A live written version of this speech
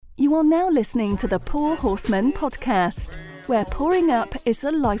You are now listening to the Poor Horsemen podcast, where pouring up is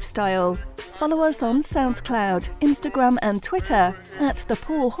a lifestyle. Follow us on SoundCloud, Instagram and Twitter at The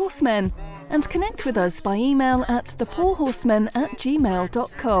Poor Horsemen, and connect with us by email at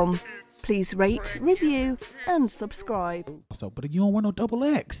thepoorhorsemen@gmail.com. Please rate, review, and subscribe. But you don't wear no double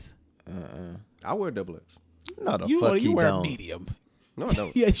X. I wear double X. No, the You fuck you wear don't. medium. No, I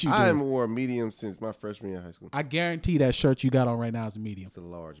don't. Yes, you do. I haven't worn a medium since my freshman year of high school. I guarantee that shirt you got on right now is a medium. It's a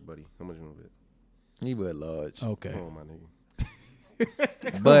large, buddy. How much you want to bet? He wear large. Okay. Oh, my nigga.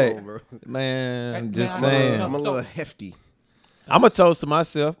 But, Come on, bro. man, I'm just Man, saying. I'm a little hefty. I'm a toast to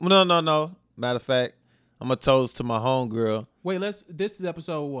myself. No. Matter of fact, I'm a toast to my homegirl. Wait, this is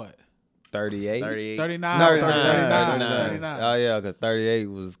episode what? 38? 38. 39. 39. Oh, yeah, because 38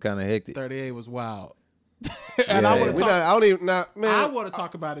 was kind of hectic. 38 was wild. And I want to talk. I don't even, man. I want to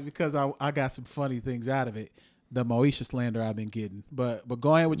talk about it because I got some funny things out of it. The Moesha slander I've been getting. But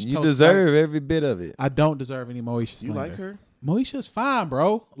go ahead with your You toast. deserve every bit of it. I don't deserve any Moesha You slander. like her? Moesha's fine,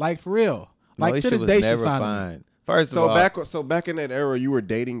 bro. Like, for real. Like, Moesha to this was day, she's never fine. fine. First of all, So back in that era, you were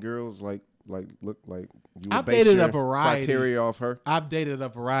dating girls like look like you would I've base dated your a variety. criteria off her. I've dated a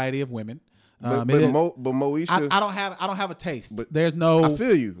variety of women. But Moesha, I don't have a taste. But There's no. I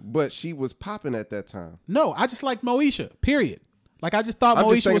feel you, but she was popping at that time. No, I just like Moesha. Period. Like, I just thought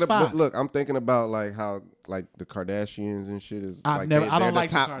Moesha was fine. Look, I'm thinking about like how like the Kardashians and shit is. I don't they're like the the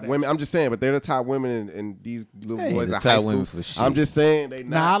top Kardashians. women. I'm just saying, but they're the top women, and these little They ain't boys the are top high school. women for shit. I'm just saying they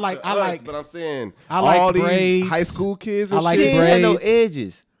not. Nah, I like- but I'm saying I like all the these braids. high school kids. I And like she shit, ain't had no braids.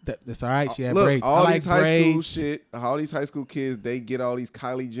 edges. That's all right. She had Look, braids. all I like these high braids. school shit. All these high school kids, they get all these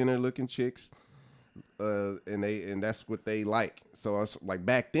Kylie Jenner looking chicks, and that's what they like. So I was, like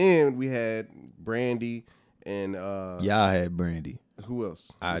back then, we had Brandy and Y'all had Brandy. who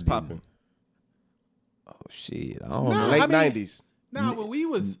else? I was didn't. popping? Oh, shit. I don't Nah, know. Late I mean, '90s. Nah, when we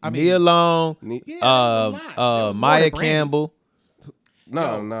was, I mean, Nia Long, yeah, there was a lot. There was more Maya than Brandy. Campbell.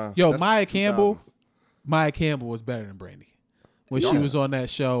 No. Yo, that's Maya Campbell. 2000s. Maya Campbell was better than Brandy when she was on that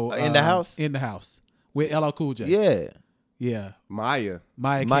show. In the House? In the House with LL Cool J. Yeah. Maya.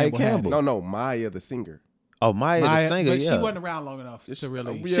 Maya Maya Campbell. had Campbell. it. No, Maya the singer. Oh, Maya the singer, but yeah. she wasn't around long enough to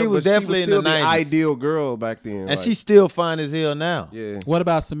really. She was but definitely in still the 90s. ideal girl back then. And she's still fine as hell now. yeah. What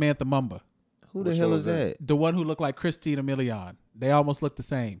about Samantha Mumba? Who the Which hell one is was that? The one who looked like Christina Milian. They almost looked the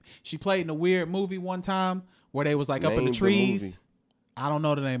same. She played in a weird movie one time where they was like up in Name the the trees. movie. I don't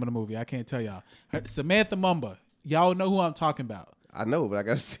know the name of the movie. I can't tell y'all. Samantha Mumba. Y'all know who I'm talking about. I know, but I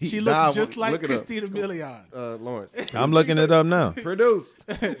gotta see. She looks Nah, just like look it up. Christina Milian. Lawrence. I'm looking it up now. Produced.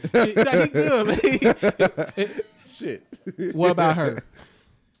 He good, man. Shit. What about her?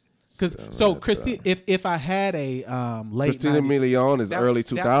 So Christina, if I had a late Christina 90s, Milian is that- early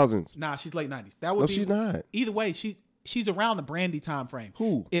that- 2000s. Nah, she's late 90s. That would No, be, she's not. Either way, she's around the Brandy time frame.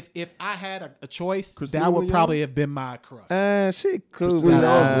 Who? If I had a choice, Christina that would Milian? probably have been my crush. She cool. Christina with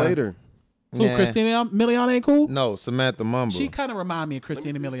Milian's that. later. Who, Nah. Christina Milian ain't cool? No, Samantha Mumble. She kind of remind me of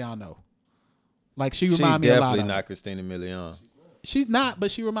Christina Milian though. Like she She remind me a lot definitely of her. not Christina Milian. She's not,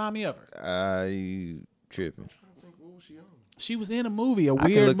 but she remind me of her. You tripping. She was in a movie, a I can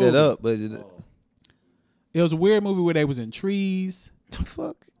weird look movie. that up, but It was a weird movie where they was in trees.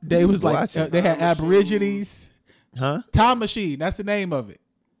 fuck. They was like Watch it. they had aborigines. Huh? Time Machine. That's the name of it.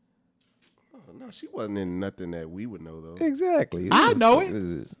 Oh, no, she wasn't in nothing that we would know though. Exactly. I know What it. the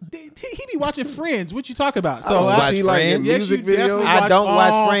fuck is this? He be watching Friends. What you talk about? don't So watch she like in Friends. yes, music you definitely videos? I watch don't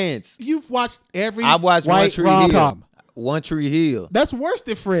watch all- Friends. You've watched every I watched One white Tree rom-com. Hill. One Tree Hill. That's worse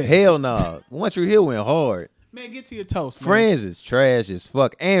than Friends. Hell no. One Tree Hill went hard. Man, get to your toast. Man. Friends is trash as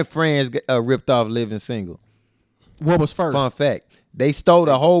fuck. And Friends ripped off Living Single. What was first? Fun fact. They stole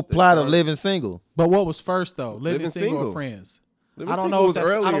the whole plot of Living Single. But what was first though? Living Living Single or Single. Friends? Living I don't Single know if was that's.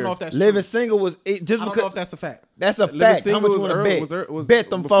 I don't earlier. know if that's Living true. Single was it just I don't because know if that's a fact. that's a Living fact. How Single much you was want to early- bet? was Bet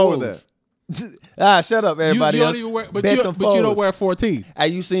them before foes. Shut up, everybody you else. don't even wear, but Bet you them but you don't foes. wear 14.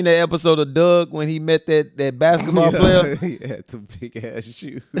 Have you seen that episode of Doug when he met that basketball player? He had the big ass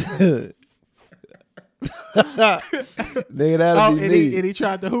shoes. Nigga, that'll be me. And he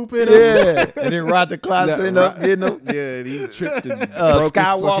tried to hoop it. Yeah, and then Roger Clark ended up getting him. Yeah, and he tripped and broke his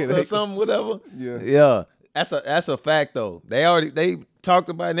Skywalker fucking or ankle. something, whatever. Yeah. That's a fact though. They talked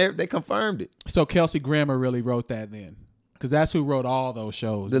about it and they confirmed it. So Kelsey Grammer really wrote that then, because that's who wrote all those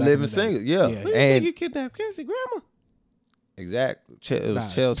shows. The back in Living day. Single, yeah. Who you And think you kidnapped Kelsey Grammer? exactly, it was Nah.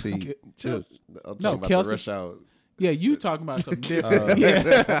 Chelsea. Chelsea. I'm No, talking about Kelsey- the rush hour. Yeah, you talking about something different.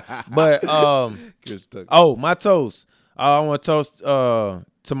 Yeah. But Chris Tucker. oh, my toast. I want to toast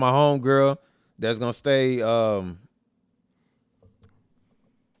to my homegirl that's gonna stay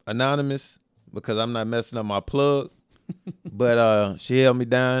anonymous because I'm not messing up my plug. But she held me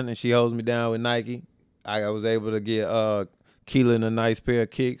down and she holds me down with Nike. I was able to get Keelan a nice pair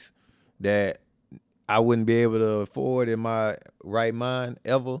of kicks that I wouldn't be able to afford in my right mind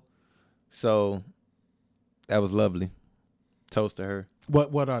ever. So that was lovely. Toast to her.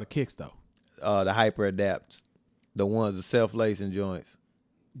 What are the kicks though? The Hyper Adapts. The ones, the self-lacing joints.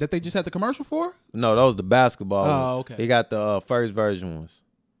 That they just had the commercial for? No, those the basketball ones. Oh, okay. He got the first version ones.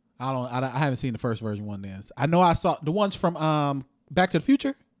 I haven't seen the first version one then. I know I saw the ones from Back to the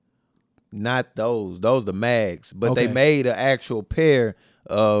Future. Not those. Those the mags. But Okay. they made an actual pair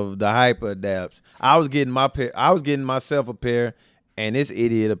of the Hyper Adapts. I was getting myself a pair and this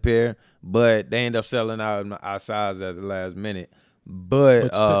idiot a pair, but they end up selling out our size at the last minute. But you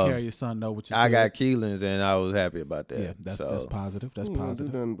took care of your son though, which is I good. got Keelan's and I was happy about that. Yeah, that's positive. That's He ain't gonna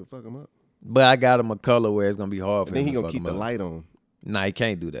positive. do nothing but fuck him up. But I got him a color where it's gonna be hard for And then him he to gonna fuck keep him the up. light on. Nah, he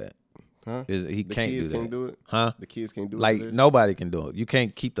can't do that. Huh? He The can't kids do that. can't do it? Huh? The kids can't do it. Like for this? nobody can do it. You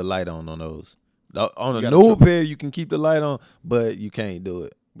can't keep the light on those. On a gotta new try. pair, you can keep the light on, but you can't do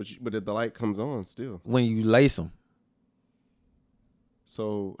it But if the light comes on still. when you lace them.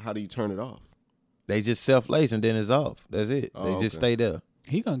 So how do you turn it off? They just self-lace and then it's off. That's it. Oh, They just okay. stay there.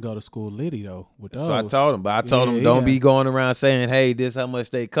 He gonna go to school litty though with those. So I told him, but I told him Yeah, don't yeah. be going around saying, "Hey, this how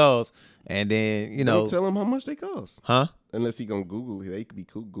much they cost," and then Don't tell him how much they cost. huh? Unless he gonna Google. They could be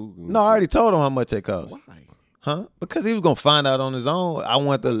cool Googling. No, I already told him how much they cost. Why? Huh? Because he was gonna find out on his own. I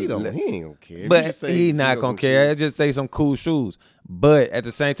want to. He ain't gonna care. If you But just say he not got gonna some care. shoes, I just say some cool shoes. But at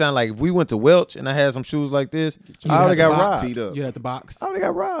the same time, like if we went to Welch and I had some shoes like this, You'd I have would the have got box. robbed. Beat up. You had the box. I would have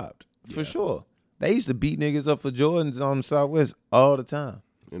got robbed for sure. They used to beat niggas up for Jordans on the Southwest all the time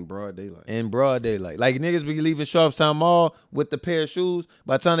in broad daylight. in broad daylight. Like niggas be leaving Sharpstown Mall with the pair of shoes.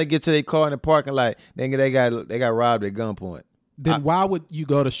 By the time they get to their car in the parking lot, they got robbed at gunpoint. Then why would you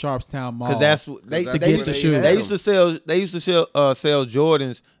go to Sharpstown Mall? Because that's what they that's get where the they shoes. had They them. used to sell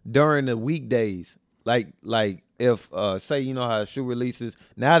Jordans during the weekdays. Like if say you know how shoe releases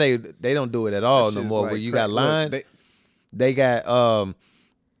now they don't do it at all That no shit's more. like Where you crack. got Look, lines,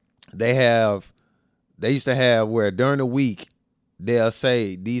 they used to have where during the week they'll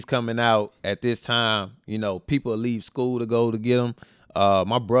say these coming out at this time. You know, people leave school to go to get them.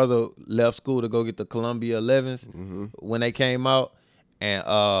 My brother left school to go get the Columbia 11s when they came out,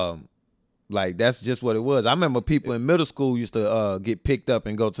 and like that's just what it was. I remember people in middle school used to get picked up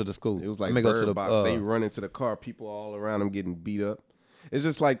and go to the school. It was like I mean, go to bird the box. They run into the car. People all around them getting beat up. It's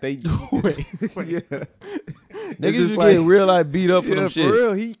just like they. Yeah. niggas just get real life beat up for them for shit.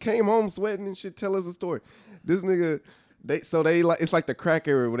 real. He came home sweating and shit. Tell us a story. This nigga. They like it's like the crack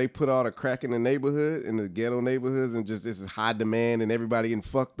area where they put all the crack in the neighborhood, in the ghetto neighborhoods, and just this is high demand and everybody getting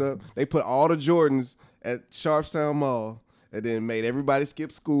fucked up. They put all the Jordans at Sharpstown Mall and then made everybody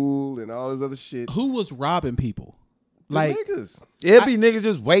skip school and all this other shit. Who was robbing people? The Like, niggas. It'd be niggas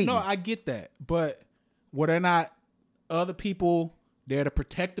just waiting. no, I get that, but were there not other people there to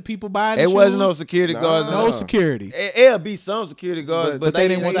protect the people buying the it shoes? wasn't no security guards. No No, security. it'll be some security guards, but they they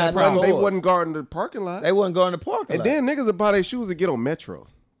didn't want inside that problem. no They doors. wasn't guarding the parking lot. They wasn't going to parking And lot. then niggas would buy their shoes and get on Metro.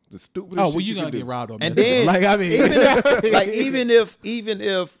 The stupidest Oh, well, shit you gonna could do. get robbed on And that. then, Like, I mean, even if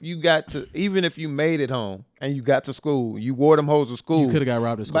you made it home and you got to school, you wore them hoes to school. you could have got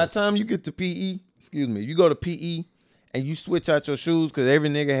robbed at school. By the time you get to PE, you go to PE and you switch out your shoes because every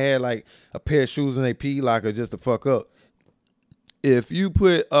nigga had like a pair of shoes in their PE locker just to fuck up. If you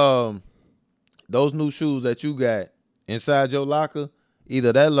put those new shoes that you got inside your locker,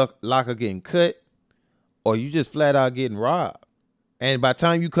 either that locker getting cut or you just flat out getting robbed. And by the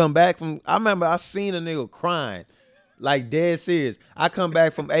time you come back I remember I seen a nigga crying, like dead serious. I come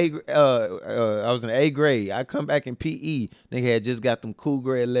back from I was in 8th grade. I come back in PE. Nigga had just got them cool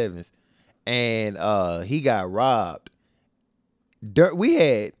grade 11s, and he got robbed. We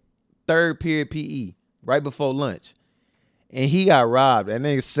had 3rd period PE right before lunch, and he got robbed. That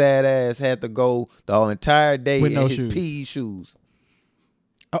nigga sad ass had to go the whole entire day With in no his shoes. PE shoes.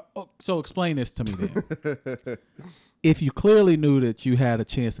 So explain this to me then. If you clearly knew that you had a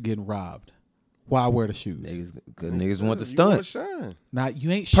chance of getting robbed, why wear the shoes? Niggas want to You wanna stunt. shine. Now you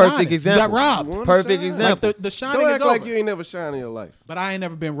ain't Perfect shining. example. You got robbed. You wanna Perfect shine. example. Like the shining Don't is act over. like you ain't never shine in your life. But I ain't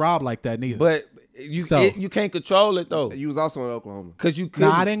never been robbed like that neither. But you So- you can't control it though, You was also in Oklahoma. cause you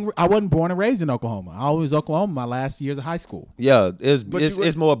no, couldn't. I wasn't born and raised in Oklahoma. I was in Oklahoma my last years of high school. Yeah, But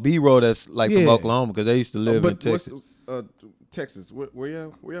it's more B-roll that's like from Yeah. Oklahoma because they used to live in But Texas. Texas. Where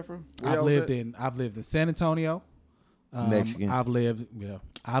y'all from? Where I've y'all lived at? I've lived in San Antonio. Mexicans. I've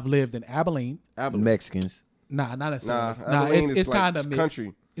lived in Abilene. Abilene. Mexicans. Nah, not necessarily. Nah, Abilene is it's like kind of mixed.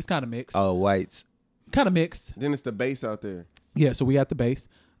 country. It's kind of mixed. Oh, whites. Kind of mixed. Then it's the base out there. Yeah, so we at the base.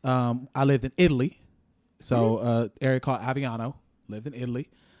 I lived in Italy. So area called Aviano. Lived in Italy.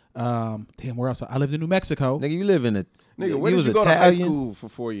 Damn, where else? I lived in New Mexico. Nigga, you live in a Nigga, where did you go Italian? to high school for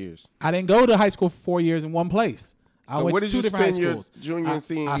 4 years? I didn't go to high school for 4 years in one place. I So went where to did two you different high spend your schools. junior and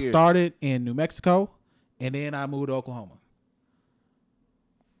senior I year? started in New Mexico, and then I moved to Oklahoma.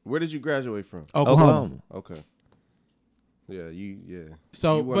 Where did you graduate from? Oklahoma. Okay. Yeah.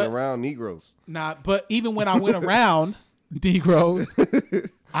 So, you went around Negroes. But even when I went around Negroes,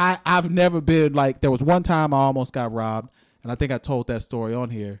 I've never been like. There was one time I almost got robbed, and I think I told that story on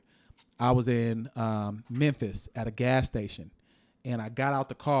here. I was in Memphis at a gas station, and I got out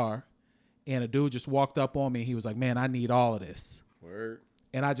the car, and a dude just walked up on me. He was like, "Man, I need all of this." Word.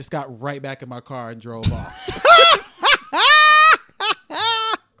 And I just got right back in my car and drove off.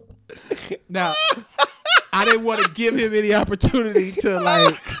 Now, I didn't want to give him any opportunity to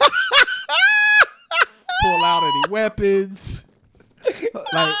like pull out any weapons.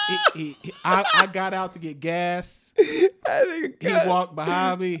 Like I got out to get gas. He walked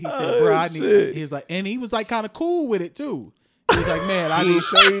behind me. He said, "Bro, I need." He was like, and he was like kind of cool with it too. He was like, "Man, I He need." ain't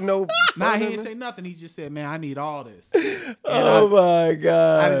show you no. Nah, he didn't say nothing. He just said, "Man, I need all this." Oh my I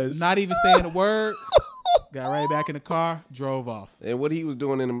gosh. not even saying a word. Got right back in the car, drove off. And what he was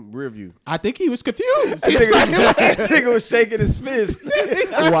doing in the rear view? I think he was confused. Nigga was shaking his fist.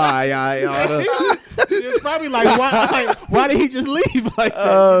 Why I oughta? He was probably like, why did he just leave like that?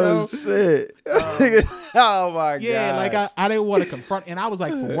 Oh you know? shit. Oh my god. Yeah, like I didn't want to confront, and I was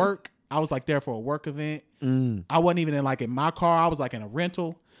like for work. I was like there for a work event. I wasn't even in my car. I was like in a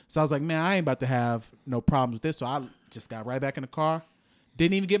rental. So I was like, man, I ain't about to have no problems with this. So I just got right back in the car.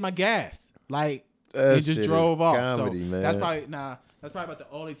 Didn't even get my gas. Like, and just drove off. Comedy, so man. that's probably about the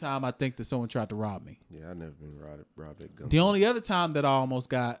only time I think that someone tried to rob me. Yeah, I never been robbed at gun. The only other time that I almost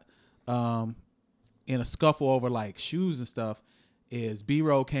got in a scuffle over like shoes and stuff is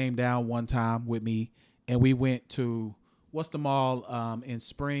B-Roll came down one time with me, and we went to what's the mall in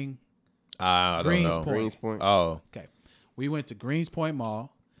Spring? I don't know. Greenspoint. Oh. Okay. We went to Greenspoint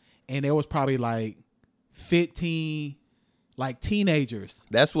Mall, and there was probably like 15 like teenagers.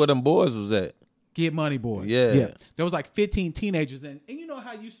 That's where them boys was at. Get Money Boys. Yeah. There was like 15 teenagers, and you know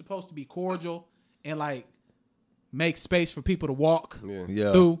how you're supposed to be cordial and like make space for people to walk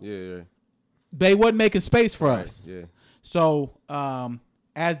Yeah. through. Yeah. They wasn't making space for us. Yeah. So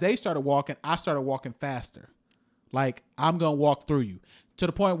as they started walking, I started walking faster. Like, I'm gonna walk through you. To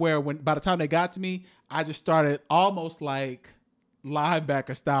the point where by the time they got to me, I just started almost like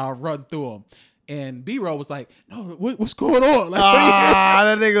linebacker style run through them. And B-Roll was like, "No, what's going on?" Like,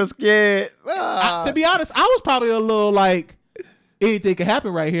 that nigga was scared. to be honest, I was probably a little like, anything could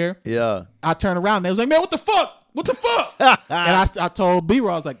happen right here. Yeah. I turned around and they was like, "Man, what the fuck? What the fuck?" And I told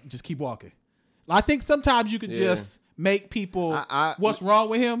B-Roll, I was like, "Just keep walking." I think sometimes you could just make people what's wrong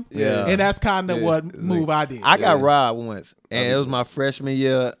with him. Yeah. And that's kind of what move I did. I got robbed once, and it was my freshman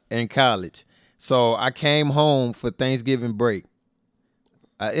year in college. So I came home for Thanksgiving break.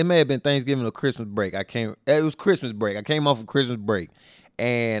 It may have been Thanksgiving or Christmas break. It was Christmas break. I came off of Christmas break,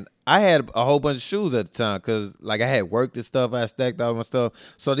 and I had a whole bunch of shoes at the time because like I had worked and stuff. I stacked all my stuff.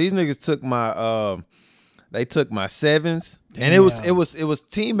 So these niggas took my they took my sevens, and it was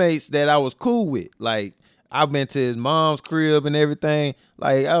teammates that I was cool with. Like, I've been to his mom's crib and everything.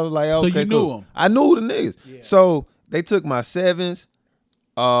 Like, I was like, okay, so you knew cool. him. I knew the niggas. Yeah. So they took my sevens.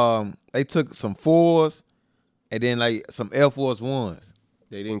 They took some fours, and then like some Air Force Ones.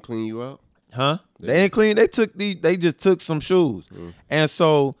 They didn't clean you out? Huh? They didn't clean. They just took some shoes. And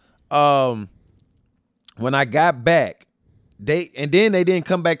so when I got back, they didn't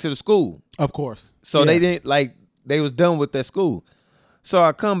come back to the school. Of course. So they didn't they was done with that school. So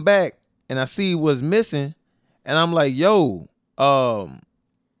I come back and I see what's missing, and I'm like, yo,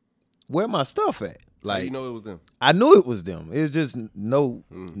 where my stuff at? Like, you know it was them. I knew it was them. It was just no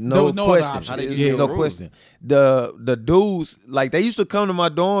question. How they get you in no the room? question. The dudes, like, they used to come to my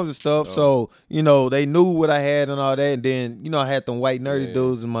dorms and stuff, so you know they knew what I had and all that. And then I had them white nerdy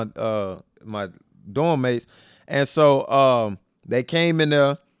dudes in my my dorm mates, and so they came in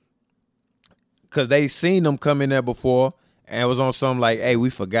there because they seen them come in there before, and it was on some like, hey,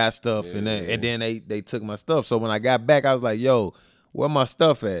 we forgot stuff, and then they took my stuff. So when I got back, I was like, yo, where my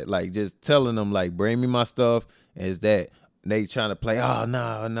stuff at? Like, just telling them, like, bring me my stuff. Is that they trying to play, oh,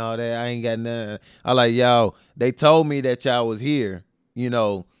 no, that I ain't got nothing. I like, yo, they told me that y'all was here.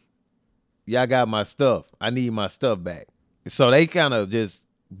 Y'all got my stuff. I need my stuff back. So they kind of just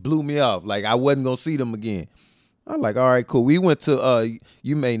blew me off. Like, I wasn't going to see them again. I'm like, all right, cool. We went to,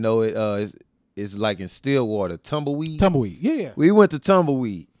 you may know it, it's like in Stillwater, Tumbleweed. Tumbleweed, yeah. We went to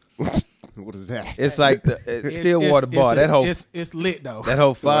Tumbleweed. What is that? It's like the Stillwater bar. That whole it's lit though. that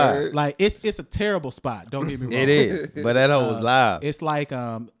whole fire. Like it's a terrible spot. Don't get me wrong. It is, but that hoe was live. It's like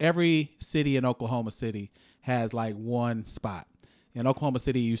every city in Oklahoma City has like one spot. In Oklahoma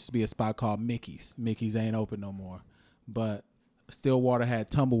City, it used to be a spot called Mickey's. Mickey's ain't open no more, but Stillwater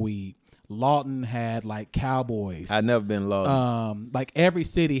had Tumbleweed. Lawton had like Cowboys. I never been Lawton. Like every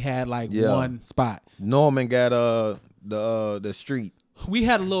city had like one spot. Norman got the street. We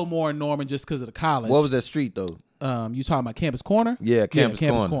had a little more in Norman just because of the college. What was that street though? You talking about Campus Corner? Yeah,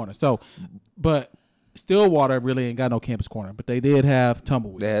 Campus Corner. So, but Stillwater really ain't got no Campus Corner, but they did have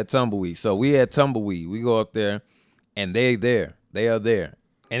Tumbleweed. They had Tumbleweed. So we had Tumbleweed. We go up there, and they there. They are there.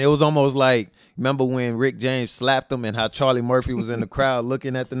 And it was almost like, remember when Rick James slapped them and how Charlie Murphy was in the crowd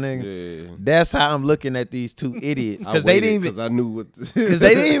looking at the nigga? Yeah. That's how I'm looking at these two idiots. Because they didn't even, because I knew what. Because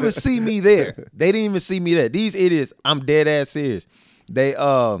they didn't even see me there. They didn't even see me there. These idiots, I'm dead ass serious. They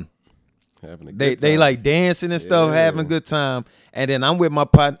having a good they time. like dancing and stuff, having a good time. And then I'm with my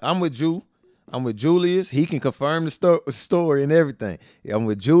partner. I'm with Julius. He can confirm the story and everything. I'm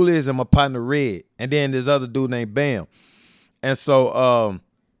with Julius and my partner Red. And then this other dude named Bam. And so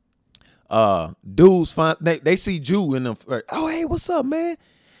dudes find they see Jew in them. Oh, hey, what's up, man?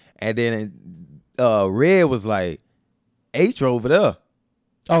 And then Red was like, H over there.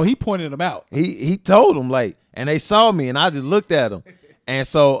 Oh, he pointed them out. He told them like, and they saw me, and I just looked at them. And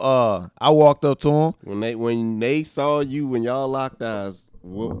so I walked up to him. When they saw you, when y'all locked eyes,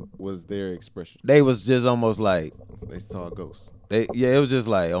 what was their expression? They was just almost like They saw a ghost. it was just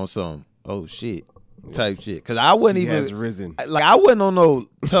like on some oh shit type shit. Cause I wasn't He even has risen. like I wasn't on no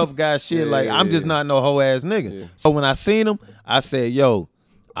tough guy shit. Like I'm just not no hoe ass nigga. Yeah. So when I seen him, I said, "Yo,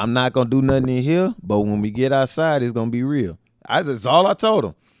 I'm not gonna do nothing in here, but when we get outside, it's gonna be real." That's all I told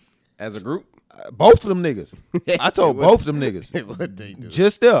him. As a group? Both of them niggas. I told both of them niggas. What they do?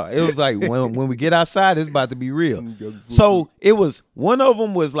 Just there. It was like when we get outside, it's about to be real. So it was one of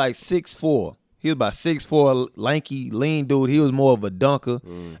them was like 6'4". He was about 6'4", lanky, lean dude. He was more of a dunker.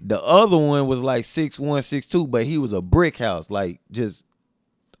 The other one was like 6'1", 6'2", but he was a brick house, like just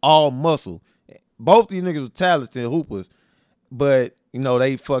all muscle. Both these niggas was talented hoopers, but you know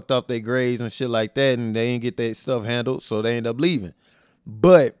they fucked up their grades and shit like that, and they didn't get their stuff handled, so they ended up leaving.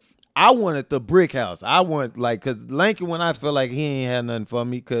 But I wanted the brick house. I want cause Lanky when I felt like he ain't had nothing for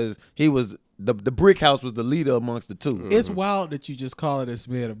me, cause he was the brick house was the leader amongst the two. It's wild that you just call this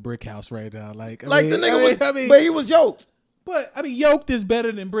man a brick house right now. Like The nigga was, but he was yoked. But I mean, yoked is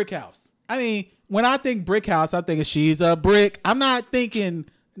better than brick house. I mean, when I think brick house, I think she's a brick. I'm not thinking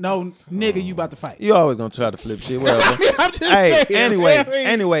no nigga you about to fight. You always gonna try to flip shit. Whatever. I'm just saying.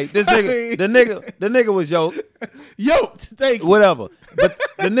 Anyway, this nigga, the nigga was yoked. Yoked. Thank you. Whatever. But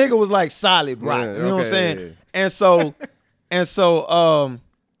the nigga was like solid rock. Yeah, you know what I'm saying? yeah. And so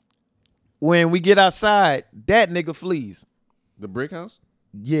when we get outside, that nigga flees. The brick house?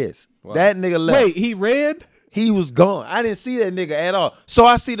 Yes. Wow. That nigga left. Wait, he red? He was gone. I didn't see that nigga at all. So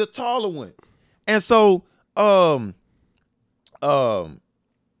I see the taller one. And so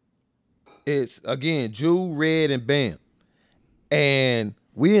it's again Jew, Red, and Bam. And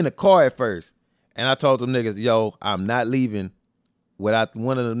we in the car at first. And I told them niggas, yo, I'm not leaving without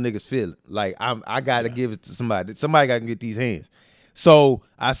one of them niggas feeling. Like I gotta give it to somebody. Somebody gotta get these hands. So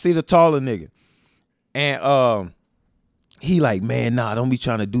I see the taller nigga. And he like, man, nah, don't be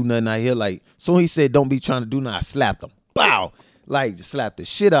trying to do nothing out here. Like, so he said, don't be trying to do nothing. I slapped him. Bow. Like, just slapped the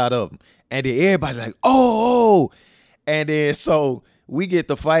shit out of him. And then everybody like, oh. And then so we get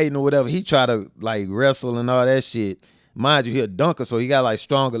to fighting or whatever. He try to like wrestle and all that shit. Mind you, he a dunker, so he got like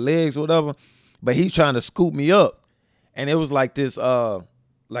stronger legs or whatever. But he trying to scoop me up. And it was like this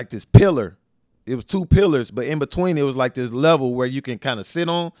pillar. It was two pillars, but in between it was like this level where you can kind of sit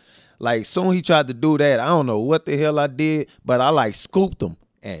on. Like soon he tried to do that. I don't know what the hell I did, but I like scooped him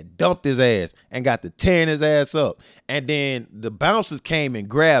and dumped his ass and got to tearing his ass up. And then the bouncers came and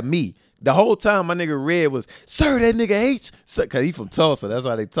grabbed me. The whole time my nigga Red was, sir, that nigga H. Cause he from Tulsa, that's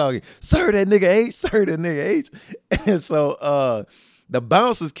how they talking. Sir, that nigga H, sir, that nigga H. And so the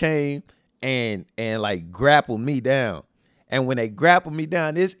bouncers came and like grappled me down. And when they grappled me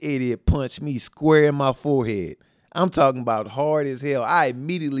down, this idiot punched me square in my forehead. I'm talking about hard as hell. I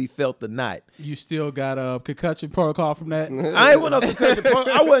immediately felt the knot. You still got a concussion protocol from that? I ain't went up concussion.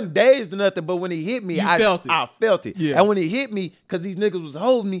 I wasn't dazed or nothing, but when he hit me, I felt it. Yeah. And when he hit me, because these niggas was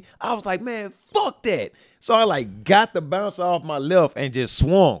holding me, I was like, man, fuck that. So I like got the bouncer off my left and just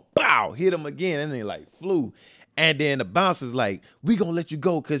swung. Bow, hit him again, and then like flew. And then the bouncer's like, we gonna let you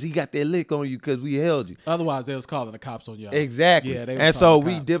go because he got that lick on you because we held you. Otherwise, they was calling the cops on y'all. Exactly. Yeah, they was and so calling the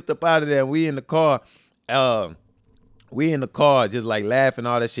we cops. dipped up out of there and we in the car. We in the car just like laughing,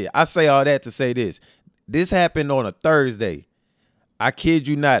 all that shit. I say all that to say this. This happened on a Thursday. I kid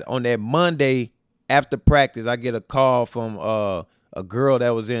you not. On that Monday after practice, I get a call from a girl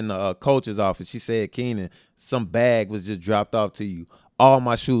that was in the coach's office. She said, Keenan, some bag was just dropped off to you. All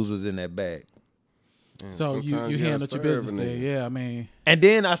my shoes was in that bag. So you handled your business there. Yeah, I mean. And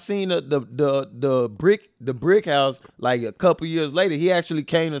then I seen the brick house like a couple years later. He actually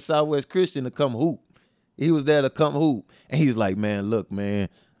came to Southwest Christian to come hoop. He was there to come hoop. And he was like, man, look, man.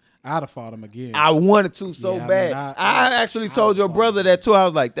 I'd have fought him again. I wanted to so Yeah, I bad. mean, I actually told your brother that too. I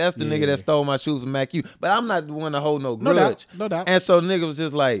was like, that's the nigga that stole my shoes from Mac U. But I'm not the one to hold no grudge. No doubt. And so the nigga was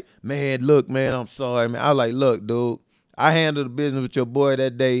just like, man, look, man, I'm sorry, man. I was like, look, dude, I handled the business with your boy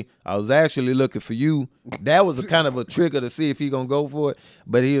that day. I was actually looking for you. That was a kind of a trigger to see if he gonna go for it.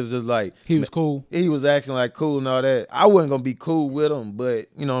 But he was just like, He was cool. He was acting like cool and all that. I wasn't gonna be cool with him, but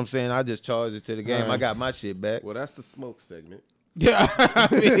you know what I'm saying? I just charged it to the game. I got my shit back. Well, that's the smoke segment. Yeah. I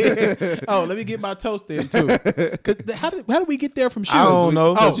mean, let me get my toast in too. How did we get there from shoes? I don't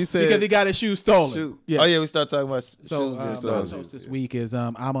know. Oh, you said because he got his shoes stolen. shoe. Yeah. Oh yeah, we start talking about So shoes. my toast this week is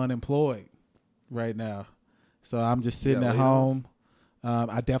I'm unemployed right now, so I'm just sitting at home.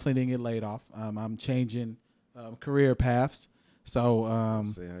 I definitely didn't get laid off. I'm changing career paths. So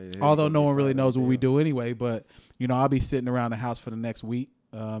although no one really knows what we do anyway, but I'll be sitting around the house for the next week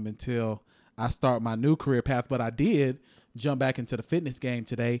until I start my new career path. But I did jump back into the fitness game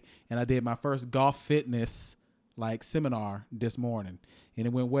today, and I did my first golf fitness seminar this morning, and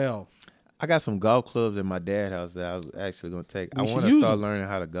it went well. I got some golf clubs at my dad's house that I was actually gonna take. I want to start learning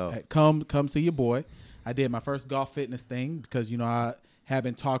how to golf. Come see your boy. I did my first golf fitness thing because I have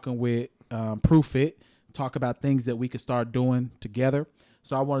been talking with ProFit, talk about things that we could start doing together.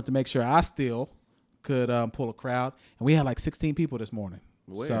 So I wanted to make sure I still could pull a crowd, and we had 16 people this morning.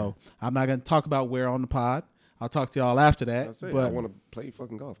 Where? So I'm not gonna talk about where on the pod. I'll talk to y'all after that. But I want to play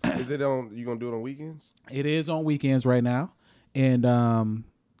fucking golf. Is it on? You gonna do it on weekends? It is on weekends right now, and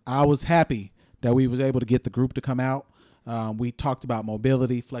I was happy that we was able to get the group to come out. We talked about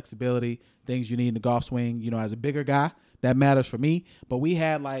mobility, flexibility, things you need in the golf swing. As a bigger guy, that matters for me. But we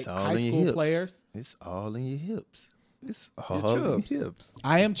had high school players. It's all in your hips. It's all in your hips.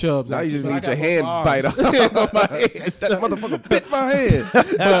 I am Chubbs. Now you just need your hand bite bite off my head. That motherfucker bit my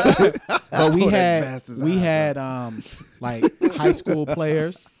head. But we had high school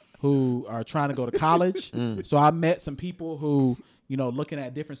players who are trying to go to college. So I met some people who looking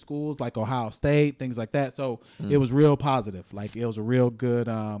at different schools like Ohio State, things like that. So it was real positive. It was a real good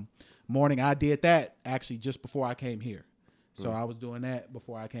morning. I did that actually just before I came here. So I was doing that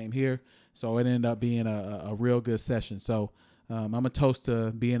before I came here. So it ended up being a real good session. So I'm a toast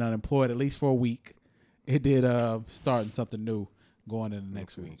to being unemployed at least for a week. It did starting something new going into the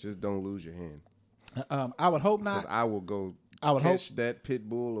next week. Just don't lose your hand. I would hope not. I will go. I would catch that pit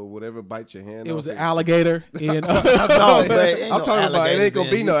bull or whatever bite your hand. It was an alligator. I'm talking about it ain't gonna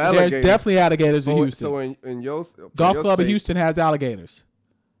be no alligator. There's definitely alligators in Houston. So in your golf club in Houston has alligators.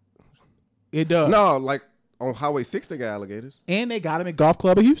 It does. No, on Highway 6 they got alligators. And they got them at Golf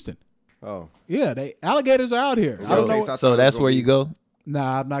Club of Houston. Oh. Yeah, alligators are out here. So, I don't know. So that's where you go?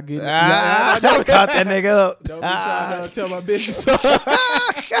 Nah, I'm not getting I caught that nigga up. Don't be trying to tell my business.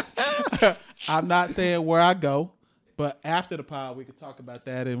 I'm not saying where I go, but after the pod we could talk about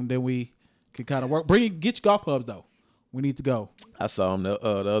that, and then we could kind of work. Get your golf clubs though. We need to go. I saw him the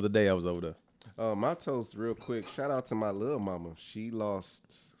other day. I was over there. My toast real quick. Shout out to my little mama. She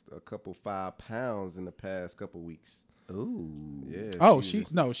lost a couple 5 pounds in the past couple weeks. Ooh. Yeah. Oh,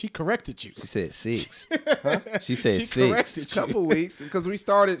 she corrected you. She said 6. She said She 6. corrected you. Couple weeks because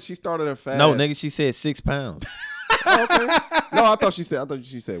she started her fast. No, nigga, she said 6 pounds. Okay. No, I thought she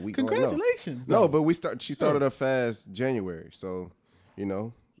said weeks. Congratulations. No, though. but she started her fast January, so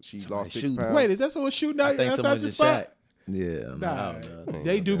she lost 6 pounds. Wait, is that someone shooting out I think outside someone your just spot? shot. Yeah. Nah,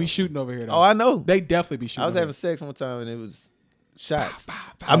 they do be shooting over here though. Oh, I know. They definitely be shooting. I was over having sex one time and it was shots.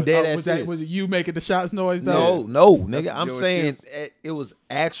 I'm dead ass serious. Was it you making the shots noise though? No, nigga. That's I'm your saying excuse. it was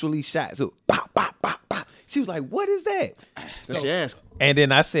actually shots. So, bop, bop, bop, bop. She was like, "What is that?" That's your ass. And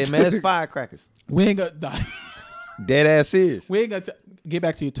then I said, "Man, it's firecrackers." We ain't gonna Dead ass serious. we ain't gonna get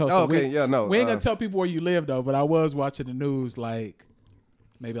back to your toast. Oh, okay, yeah, no. We ain't gonna tell people where you live though. But I was watching the news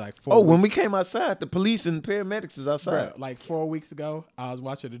maybe 4 Oh, weeks. when we came outside, the police and paramedics was outside. Bruh, 4 weeks ago, I was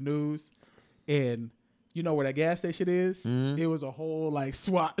watching the news, and you know where that gas station is? Mm-hmm. It was a whole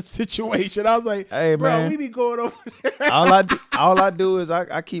SWAT situation. I was like, Hey, bro, man. we be going over there. all I do is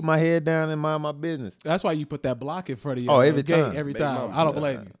I keep my head down and mind my business. That's why you put that block in front of you. Oh, every gate time. every Baby time. mama. I don't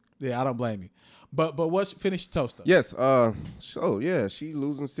blame you. Yeah, I don't blame you. But what's finish your toast though? Yes. So yeah, she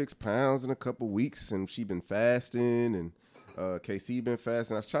losing 6 pounds in a couple weeks, and she been fasting, and KC been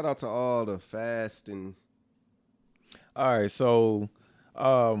fasting. I shout out to all the fasting. All right, so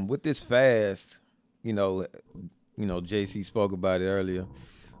with this fast, JC spoke about it earlier.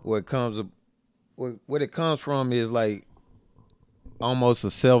 What it comes from is like almost a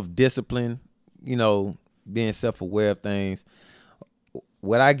self-discipline, being self-aware of things.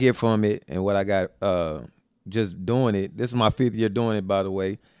 What I get from it and what I got just doing it. This is my 5th year doing it, by the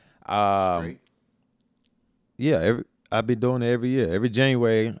way. Straight. Yeah, I've been doing it every year. Every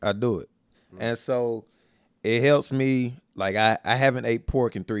January I do it. And so it helps me. Like I haven't ate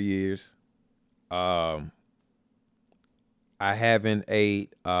pork in 3 years. I haven't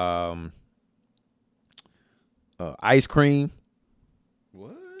ate ice cream.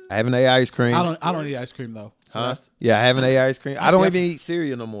 What? I haven't ate ice cream. I don't eat ice cream though. So Huh? Yeah, I haven't ate ice cream. I don't even eat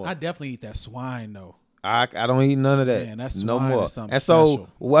cereal no more. I definitely eat that swine though. I don't eat none of that. Man, that no swine more. is something And so special.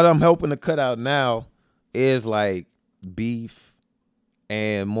 what I'm hoping to cut out now is like beef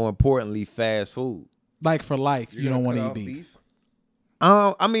and more importantly fast food. Like for life, you don't want to eat cut off beef.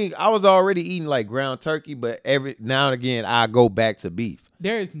 I mean, I was already eating like ground turkey, but every now and again I go back to beef.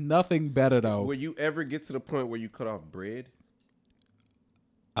 There is nothing better though. Will you ever get to the point where you cut off bread?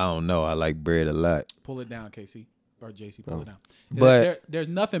 I don't know. I like bread a lot. Pull it down, KC or JC. Pull it down. But- there's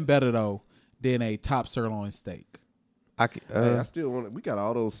nothing better though than a top sirloin steak. Hey, I still want. We got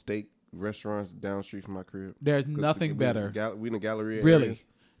all those steak restaurants down the street from my crib. There's nothing better, We in the Galleria. really, area.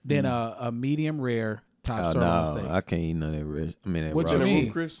 than a medium rare top Oh, sirloin no, steak. I can't eat none of that. That What raw you Been to mean?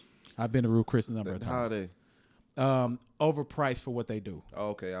 Ruth Chris? I've been to Ruth Chris a number of How are times. they? Overpriced for what they do. Oh,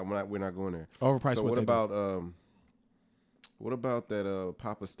 okay, we're not going there. Overpriced So what they do. what about that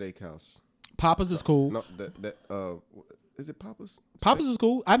Papa Steakhouse? Papa's is cool. No, is it Papa's? Papa's is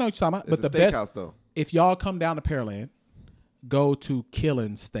cool. I know what you're talking about. It's But a the best, steakhouse though. if y'all come down to Pearland, go to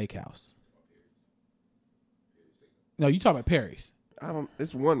Killen's Steakhouse. No, you talking about Perry's.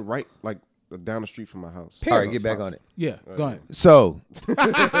 It's one right like down the street from my house. All right, get back on it. Yeah, go ahead. So,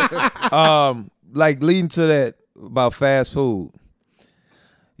 like leading to that about fast food.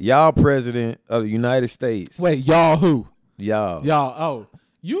 Y'all president of the United States. Wait, y'all who? Y'all. Y'all,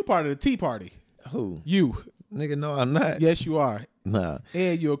 you a part of the Tea Party. Who? You. Nigga, no, I'm not. Yes, you are. Nah.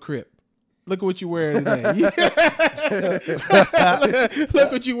 And you're a Crip. Look at what you wearing today.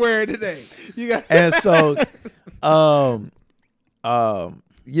 Look what you wearing today. You got And so,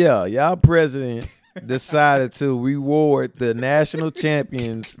 yeah, y'all president decided to reward the national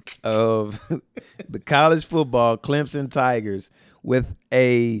champions of the college football, Clemson Tigers, with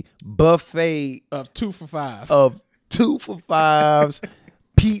a buffet of 2 for $5. of 2 for $5s,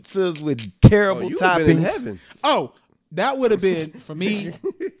 pizzas with terrible you would've been in toppings, heaven. Oh, that would have been for me.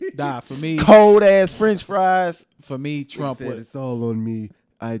 For me, cold ass French fries. for me, Trump Said, would. it's all on me.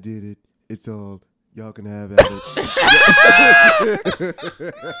 I did it. It's all y'all can have at it.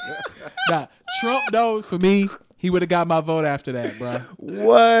 Nah, Trump though, for me, he would have got my vote after that, bro.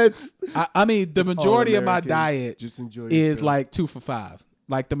 What? I mean, the majority of my American. diet Just enjoy is yourself. like 2 for $5.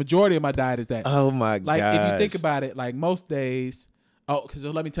 Like the majority of my diet is that. Oh my god! Like if you think about it, like most days. Oh, because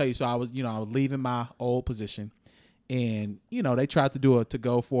let me tell you. So I was leaving my old position, and they tried to do a to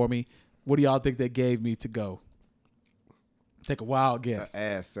go for me. What do y'all think they gave me to go? Take a wild guess.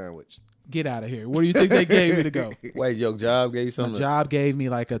 ass sandwich. Get out of here. What do you think they gave me to go? Wait, your job gave you My something? job gave me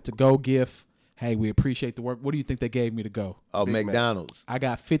like a to go gift. Hey, we appreciate the work. What do you think they gave me to go? Oh, Big Mac. McDonald's. I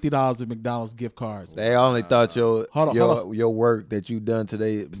got $50 of McDonald's gift cards. They only thought Hold on. your work that you done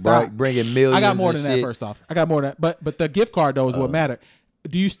today Stop. bringing millions. I got more and than shit. that. First off, I got more than that. But the gift card though is what mattered.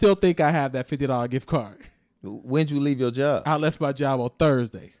 Do you still think I have that $50 gift card? When'd you leave your job? I left my job on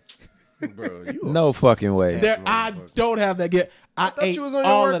Thursday. Bro, you No fucking way. I don't have that gift. I thought ate you was on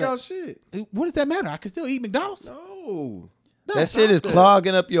all your of workout that. shit. What does that matter? I can still eat McDonald's. No. That shit is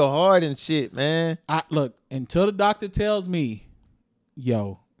clogging up your heart and shit, man. Look, until the doctor tells me,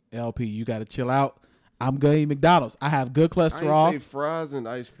 yo, LP, you got to chill out. I'm gonna eat McDonald's. I have good I cholesterol. ate fries and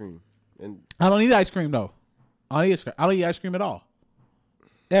ice cream. And I don't eat ice cream though. I don't eat ice cream at all.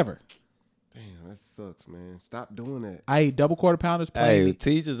 Ever. damn, that sucks, man. Stop doing that. I eat double quarter pounders plain. Hey,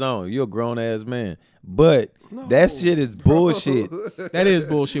 teachers on. You're a grown ass man, but that shit is bullshit. That is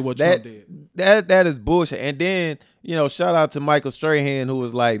bullshit what Trump did. That is bullshit. And then shout out to Michael Strahan who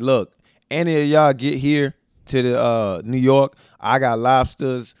was like, "Look, any of y'all get here to the New York, I got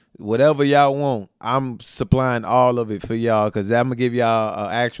lobsters, whatever y'all want. I'm supplying all of it for y'all because I'm gonna give y'all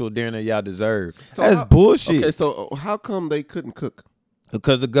an actual dinner y'all deserve." So That's how- bullshit. Okay, so how come they couldn't cook?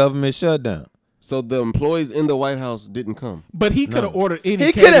 Because the government shut down. So the employees in the White House didn't come. But he could have ordered any.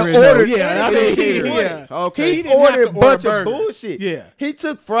 He could have catering, though. ordered. Yeah, I any mean, catering. yeah. Okay. He didn't have ordered to a bunch order of burgers. bullshit. Yeah. He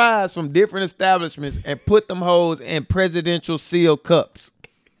took fries from different establishments and put them hoes in presidential seal cups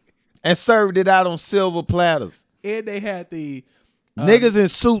and served it out on silver platters. And they had the Niggas in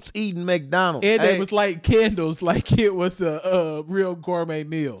suits eating McDonald's. and they was like candles, like it was a real gourmet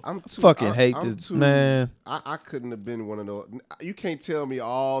meal. I'm too, Fucking hate I'm this, too- man. I couldn't have been one of those. You can't tell me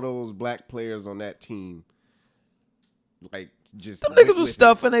all those black players on that team, like just Them niggas was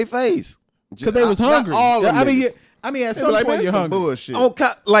stuffing their face. Because they was hungry. All of I mean, niggas. at They some be like, point man, you're some hungry.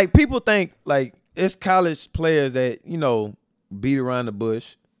 bullshit. Like people think like it's college players that, you know, beat around the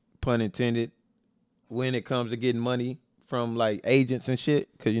bush, pun intended, when it comes to getting money from like agents and shit.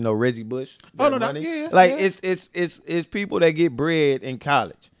 Cause you know Reggie Bush. Oh, no, money. yeah, like yeah. it's people that get bread in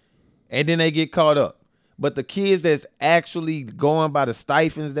college, and then they get caught up. But the kids that's actually going by the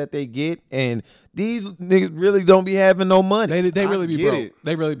stipends that they get, and these niggas really don't be having no money. They really be get broke. it.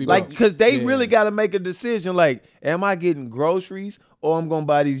 They really be Like, broke. cause they Yeah. really got to make a decision. Like, am I getting groceries or I'm gonna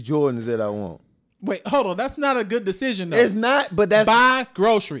buy these Jordans that I want? Wait, hold on. That's not a good decision though. It's not, but that's Buy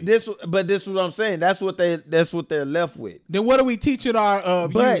groceries. this. But this is what I'm saying. That's what they're left with. Then what are we teaching our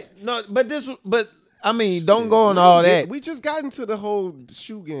But youth? no, but I mean, don't go on all that. We just got into the whole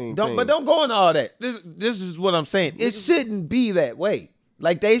shoe game. Don't thing. but don't go on all that. This is what I'm saying. It shouldn't be that way.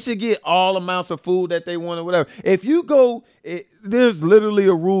 Like they should get all amounts of food that they want or whatever. If you go, there's literally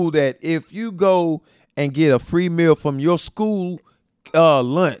a rule that if you go and get a free meal from your school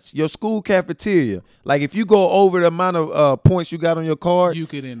lunch, your school cafeteria, like if you go over the amount of points you got on your card, You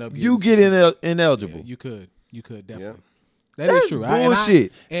could end up. you getting get ineligible. Yeah, you could definitely. Yeah. That is That's true.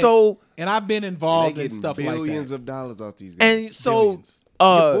 bullshit. And I've been They involved in getting stuff like billions that. of dollars off these guys. And so, Billions.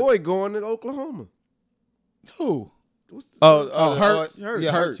 Your boy going to Oklahoma. Who? Hurts.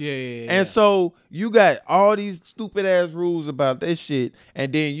 Hurts. Yeah. And so you got all these stupid ass rules about this shit,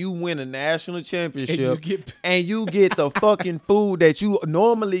 and then you win a national championship, and you get the fucking food that you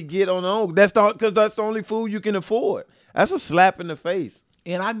normally get on own. That's the only food you can afford. That's a slap in the face.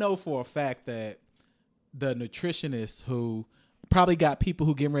 And I know for a fact that the nutritionists who probably got people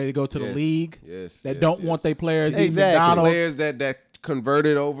who getting ready to go to the league that don't want their players eating McDonald's. Players that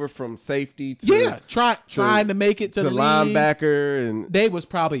converted over from safety to trying to make it to the league. linebacker, and They was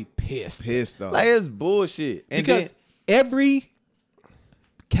probably pissed off. Like it's bullshit. And because every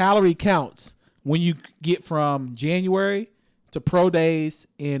calorie counts when you get from January to pro days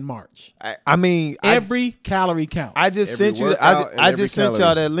in March. I mean, Every calorie counts. I just Every sent you. workout and I every just sent calorie.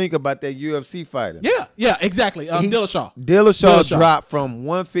 y'all that link about that UFC fighter. yeah, exactly. Dillashaw Dillashaw dropped from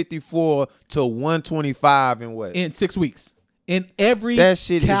 154 to 125 in what? in 6 weeks. In every That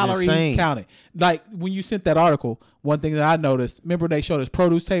shit is calorie insane. counted. Like when you sent that article, one thing that I noticed, remember they showed his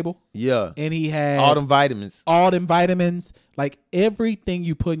produce table? Yeah. And he had All them vitamins. all them vitamins. Like everything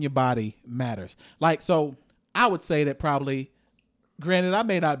you put in your body matters. Like, so I would say that probably, granted, I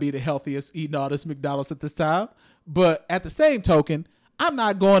may not be the healthiest eating all this McDonald's at this time, but at the same token, I'm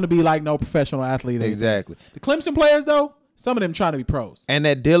not going to be like no professional athlete. Exactly. The Clemson players, though, some of them trying to be pros. And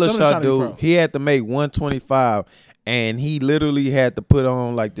that Some of them Dillashaw trying to be dude, pro. he had to make 125, and he literally had to put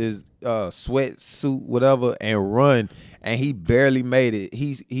on like this sweatsuit, whatever, and run. And he barely made it.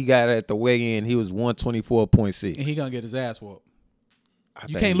 He got at the weigh-in. He was 124.6. And he going to get his ass whooped. I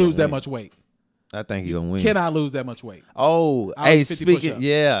You think can't he lose gonna that win. much weight. I think he gonna win. Cannot lose that much weight. Oh, I'll hey, do 50 speaking, push-ups.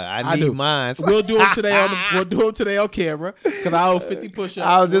 yeah, I need do. mine. We'll do them today. We'll do them today on camera because I owe 50 push-ups.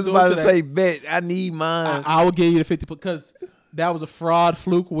 I was just We'll do about them to today. say, bet I need mine. I will give you the 50 because that was a fraud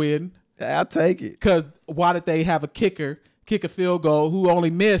fluke win. I'll take it. Because why did they have a kicker kick a field goal who only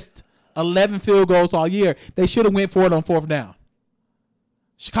missed 11 field goals all year? They should have went for it on fourth down.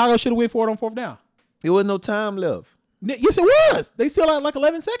 Chicago should have went for it on fourth down. There was no time left. Yes, it was. They still had like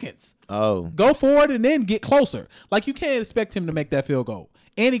 11 seconds. Oh, Go for it and then get closer. Like, you can't expect him to make that field goal.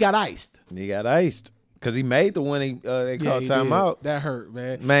 And he got iced. he got iced because he made the one they called he timeout. did. That hurt,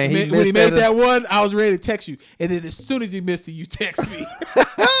 man. Man, he when he missed made that- that one, I was ready to text you. And then as soon as he missed it, you text me.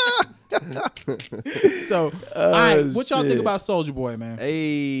 So, all right, what y'all think shit. about Soulja Boy, man?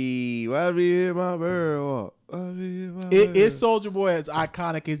 Hey, why be here, my bird walk? Is Soulja Boy as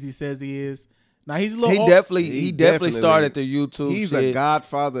iconic as he says he is? Now, he's a little He old. definitely started the YouTube. He's shit a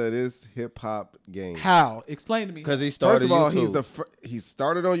godfather of this hip hop game. How? Explain to me. because he started. First of all, YouTube. he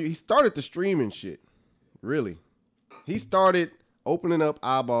started on you. He started the streaming shit. Really, he started opening up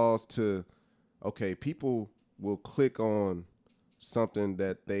eyeballs to. Okay, people will click on something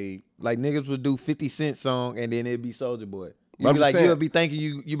that they. like niggas would do 50 Cent song and then it'd be Soulja Boy. I'm You'd be just like, saying. you'll be thinking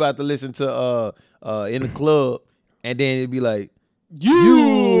you about to listen to in the club, and then it'd be like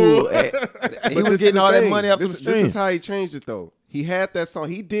You. He was getting all that money off the stream. This is how he changed it though. He had that song.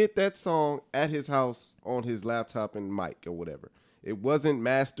 He did that song at his house on his laptop and mic or whatever. It wasn't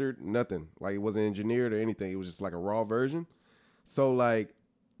mastered, nothing. Like it wasn't engineered or anything. It was just like a raw version. So like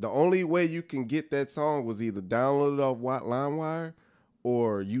the only way you can get that song was either download it off LimeWire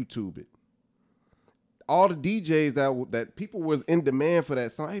or YouTube it. All the DJs that people was in demand for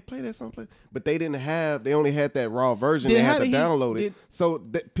that song. Hey, play that song, but they didn't have. They only had that raw version. They had to download it. So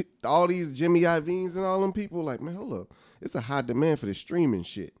all these Jimmy Iovine's and all them people like, man, hold up, it's a high demand for this streaming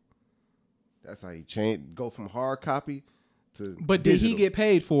shit. That's how he changed. Go from hard copy to. But digital. did he get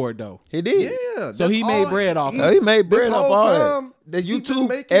paid for it though? He did. Yeah. So he made bread off. He made bread off all that. The he been YouTube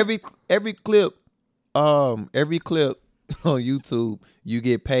making- every clip on YouTube, you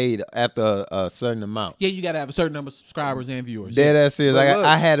get paid after a certain amount. Yeah, you got to have a certain number of subscribers and viewers. Dead ass serious. Like look.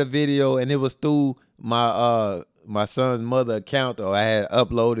 I had a video and it was through my son's mother account, or I had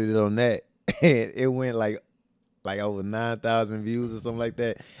uploaded it on that, and it went like over 9,000 views or something like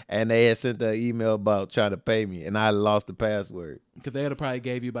that. And they had sent an email about trying to pay me, and I lost the password. Because they would have probably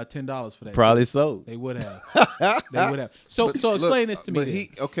gave you about $10 for that. Probably too. so. They would have. They would have. So explain this to me.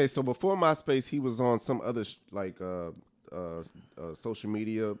 But then. so before MySpace, he was on some other social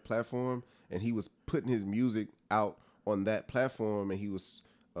media platform, and he was putting his music out on that platform, and he was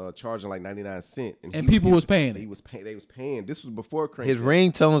charging like 99 cents. And people was paying it. They was paying. This was before Crank. His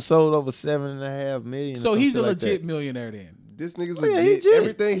ringtone sold over 7.5 million. So he's a like legit that. millionaire then. This nigga's Oh, yeah, legit. he legit.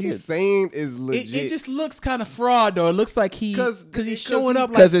 Everything he's saying is legit. It just looks kind of fraud though. It looks like because he's showing up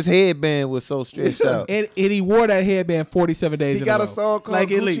like Because his headband was so stretched out. and he wore that headband 47 days he in got a a row. song called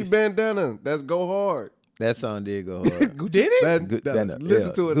like at Gucci least. Bandana. That's Go Hard. That song did go hard. Did it? Bandana.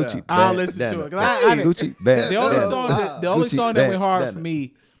 Listen to it now. I'll listen to it. 'Cause I didn't- Gucci bandana. The only Gucci song that went hard bandana. for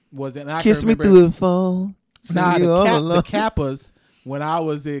me was and I Kiss can me remember, through the phone. Nah, Send you all the alone. Kappas when I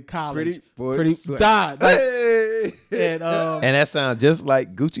was in college. Pretty boy sweat. died. Like, Hey. and And that sounds just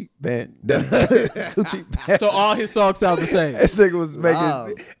like Gucci bandana. Gucci bandana. so all his songs sound the same. That nigga was Wow.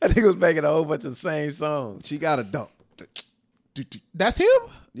 making. I think he was making a whole bunch of the same songs. She got a dump. That's him?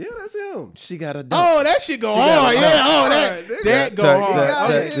 Yeah, that's him. She got a. Oh, that shit go got hard. a- Yeah. Oh, Alright, that go Turk, hard. Turk, Got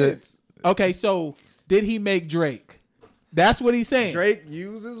Turk, hits. Okay, so did he make Drake? That's what he's saying. Drake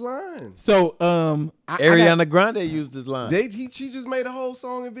used his line. So Ariana Grande used this line. She just made a whole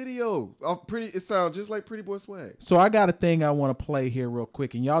song and video. It sounds just like Pretty Boy Swag. So I got a thing I want to play here real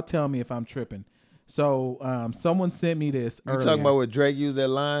quick, and y'all tell me if I'm tripping. So someone sent me this You earlier. talking about where Drake used that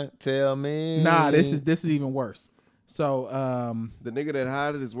line? Tell me. Nah, this is even worse. So The nigga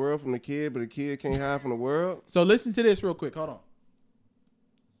that hid his world from the kid, but the kid can't hide from the world. so listen to this real quick. Hold on.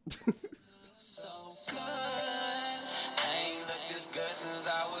 So good. I ain't looked this good since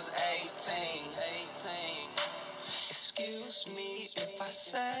I was 18. Excuse me if I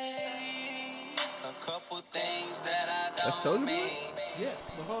say a couple things that I That's don't Soulja Boy? mean.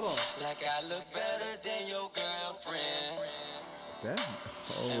 Yes, but hold on. Like I look better than your girlfriend.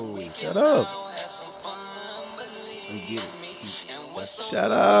 Oh, Shut up. Have some fun, believe get it. me. And what's so Shut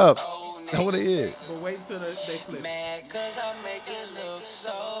good up. is old That's what it niggas is. But wait until they flip. mad 'cause I make it look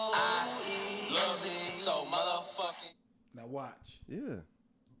so easy. So motherfucking Now watch. yeah.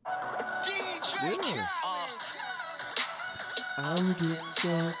 DJ Yeah. Khaled. I'm getting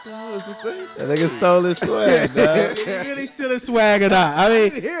so close to say That nigga stole his swag, dog. He really still is swag or not. I I mean,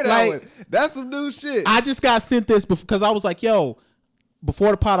 didn't hear that like, one. That's some new shit. I just got sent this because I was like, yo,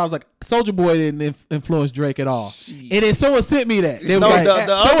 before the pod, I was like, Soulja Boy didn't influence Drake at all. Shit. And then someone sent me that. They was No, like, the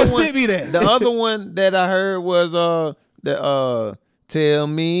someone other one, sent me that. The other one that I heard was tell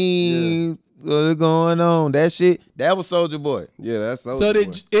me what's going on. That shit, that was Soulja Boy. Yeah, that's so. So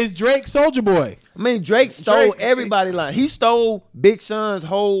is Drake Soulja Boy? I mean, Drake stole Drake- everybody line. He stole Big Sean's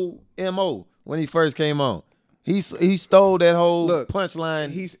whole MO when he first came on. He stole that whole punchline.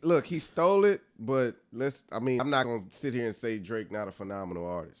 He stole it, but I'm not gonna sit here and say Drake not a phenomenal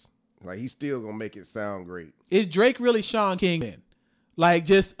artist. Like he's still gonna make it sound great. Is Drake really Sean King then? Like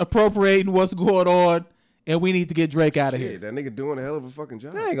just appropriating what's going on, and we need to get Drake out of Shit, here. that nigga doing a hell of a fucking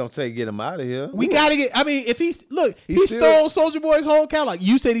job. I ain't gonna get him out of here. We gotta get. I mean, if he He stole Soulja Boy's whole catalog.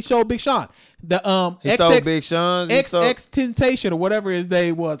 You said he stole Big Sean. The He stole Big Sean's. He stole- XX Temptation or whatever his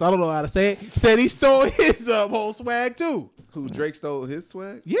name was. I don't know how to say it. Said he stole his whole swag too. Who Drake stole his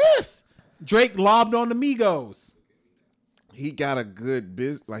swag? Yes, Drake lobbed on the Migos. He got a good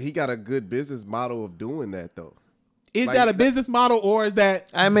business model of doing that though. Is Like, that a business model or is that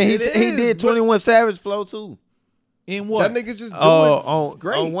I mean, he It is, did but- 21 Savage flow too. in what? That nigga just doing On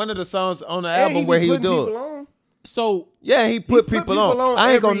great. on one of the songs on the And album he where be he would putting do people it. on. So Yeah, he put put people people on. on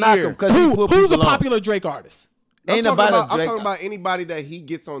I ain't gonna every knock year. him because he put who's a people on. popular Drake artist? Ain't I'm about talking Drake. about anybody that he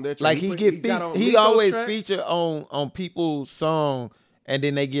gets on their track. Like he always feature on people's song, and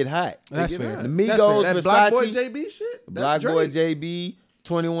then they get hot. That's fair. The That's Migos, fair. That Versace, Black Boy JB shit. Black Boy JB,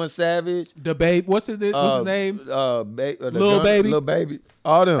 21 Savage, The Babe. What's his name? Lil Baby. Lil Baby,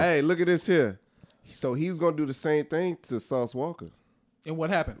 all them. Hey, look at this here. So he was gonna do the same thing to Sauce Walker. And what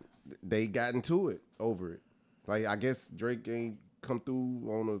happened? They got into it over it. Like I guess Drake ain't come through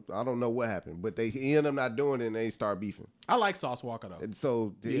on I don't know what happened, but he ended up not doing it and they start beefing. I like Sauce Walker though. And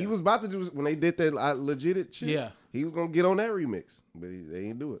so he was about to do when they did that legit shit. Yeah, he was gonna get on that remix, but they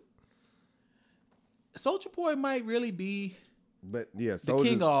didn't do it. Soulja Boy might really be But yeah, the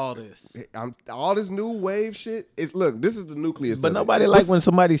king of all this. All this new wave shit. This is the nucleus. But nobody like when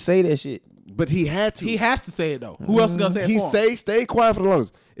somebody say that shit. But he had to. He has to say it though. Who else is gonna say it for him? Stay quiet for the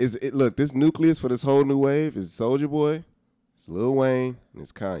longest. Look, this nucleus for this whole new wave is Soulja Boy, it's Lil Wayne, and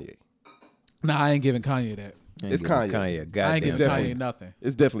it's Kanye. Nah, I ain't giving Kanye that. It's Kanye. I ain't Goddamn. giving Kanye nothing.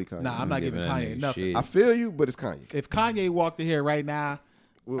 It's definitely Kanye. Nah, I'm not giving giving that Kanye nigga nothing. shit. I feel you, but it's Kanye. If Kanye walked in here right now,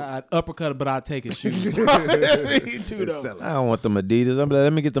 I'd uppercut him, but I'd take his shoes. Me too, though. I don't want them Adidas. I'm like,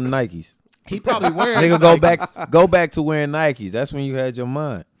 let me get them Nikes. He probably wearing. Nigga, go back to wearing Nikes. That's when you had your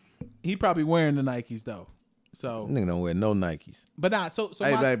mind. He probably wearing the Nikes though. So Nigga don't wear no Nikes. but nah. So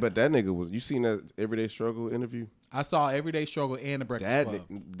Hey, but that nigga was. You seen that Everyday Struggle interview? I saw Everyday Struggle and the Breakfast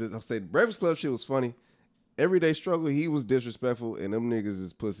Club. I say the Breakfast Club shit was funny. Everyday Struggle, he was disrespectful, and them niggas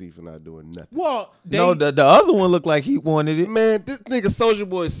is pussy for not doing nothing. Well, No, the other one looked like he wanted it. Man, this nigga Soulja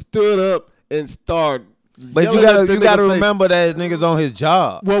Boy stood up and started. But you gotta remember that nigga's on his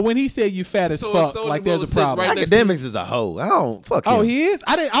job. well, when he said you fat as So fuck, Soulja like Boy there's a was sitting problem. right next to Academics is a hoe. I don't fuck him. Oh, he is.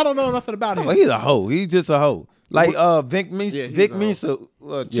 I don't know nothing about him. Well, he's a hoe. He's just a hoe. Like Vic Mensa, Yeah, he's Vic a hoe. Mensa,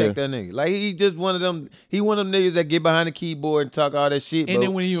 check that nigga. Like he just one of them. He one of them niggas that get behind the keyboard and talk all that shit. And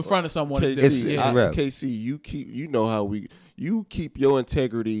then when you in front of someone, it's It's- different. it's Yeah. a rap. KC, you know how you keep your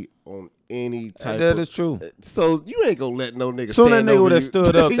integrity on any type. That is true. So you ain't gonna let no nigga. Soon that stand nigga over would have you.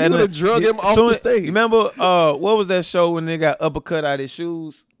 stood up. You would have drug him off the stage. Remember what was that show when they got uppercut out his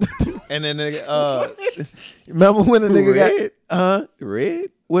shoes? And then remember when the nigga Red? got Red.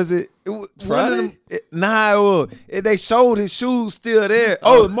 was it one of Friday? them? Nah, it was, they showed his shoes still there.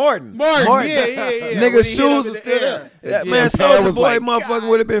 Oh, Martin. Martin. Yeah. When Nigga's he hit him shoes in are the still air. there. Yeah, Yeah, man, Pan Soulja was Boy like, motherfucker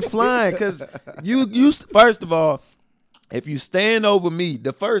would have been flying because you first of all, if you stand over me,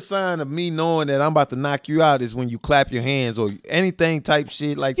 the first sign of me knowing that I'm about to knock you out is when you clap your hands or anything type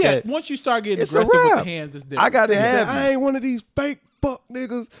shit like Yeah, that. once you start getting It's a aggressive with wrap. the hands, it's different. I got to He said, have I it. ain't one of these fake fuck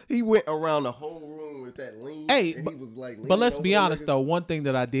niggas. He went around the whole room with that lean. Hey, and he was like, but let's leaning be over honest niggas. though. One thing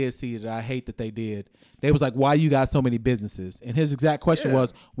that I did see that I hate that they did, they was like, "Why you got so many businesses?" And his exact question Yeah.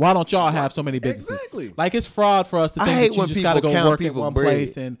 was, "Why don't y'all have so many businesses?" Exactly. Like it's fraud for us to I think hate that you when just got to people go count work at people one bread.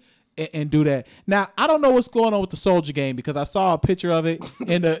 place and do that. Now I don't know what's going on with the Soulja game because I saw a picture of it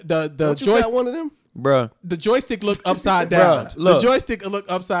and the Don't you got joystick. one of them? Bruh. The joystick looked upside down. Bruh, look. The joystick looked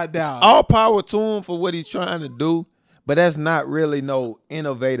upside down. All power to him for what he's trying to do, but that's not really no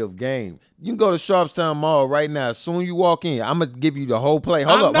innovative game. You can go to Sharpstown Mall right now. As soon as you walk in, I'm gonna give you the whole play.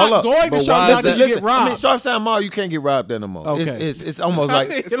 Hold I'm up, not hold up. going to But Sharpstown why is till that- you get listen, I mean, robbed. Sharpstown Mall, you can't get robbed there no more. Okay. It's almost like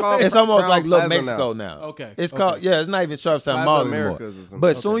It's called it's almost Crown like Little Plaza Mexico now. now. Okay, It's okay. called it's not even Sharpstown Plaza Mall anymore. Americas or something. But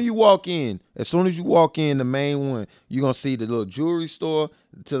as soon as you walk in, the main one, you're gonna see the little jewelry store.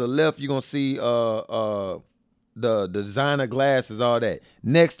 To the left, you're gonna see the designer glasses, all that.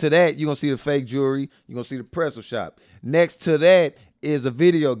 Next to that, you're gonna see the fake jewelry. You're gonna see the pretzel shop. Next to that is a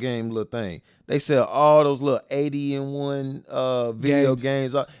video game little thing. They sell all those little 80-in-1 video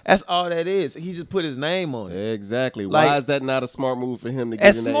games. That's all that is. He just put his name on it. Exactly. Like- Why is that not a smart move for him to get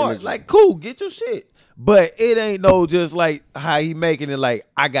That's in that smart. energy? Like, cool, get your shit. But it ain't no just like how he making it like,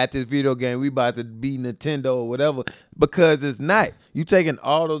 I got this video game, we about to be Nintendo or whatever. Because it's not. You taking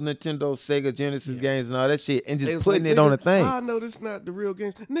all those Nintendo, Sega, Genesis games and all that shit and They just was putting like, it on a "Nigga, thing. I know this not the real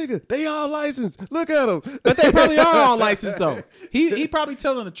game. Nigga, they all licensed. Look at them. But they probably are all licensed though. He probably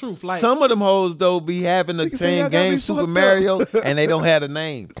telling the truth. Like Some of them hoes though be having the Nigga say y'all same gotta be game Super fucked Mario and they don't have a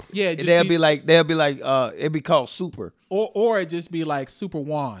name. Yeah, And just they'll be- be like it'd be called Super. or it just be like Super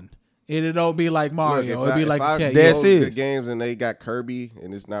Wand. It don't be like Mario. Look, It'd be like if I okay. go That's to the it. games and they got Kirby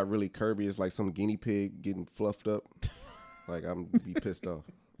and it's not really Kirby, it's like some guinea pig getting fluffed up. Like I'm be pissed off.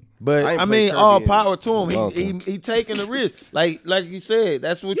 But I ain't I played mean, Kirby all in power to a him. long He time. he taking the risk. Like you said,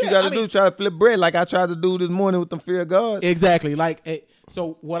 that's what you Yeah, got to I do. mean- Try to flip bread, like I tried to do this morning with them Fear of Gods. Exactly. Like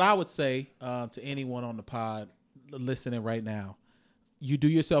so, what I would say to anyone on the pod listening right now, you do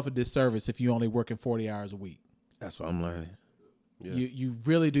yourself a disservice if you only working 40 hours a week. That's what I'm learning. Yeah. You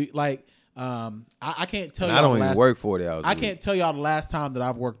really do. Like I can't tell you. I don't even work 40 hours. I can't tell y'all the last time that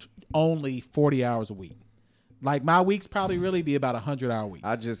I've worked only 40 hours a week. Like my weeks probably really be about 100-hour weeks.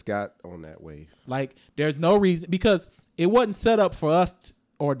 I just got on that wave. Like there's no reason because it wasn't set up for us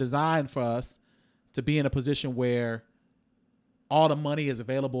or designed for us to be in a position where all the money is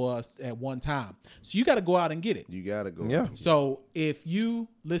available to us at one time. So you got to go out and get it. You gotta go. Yeah. So if you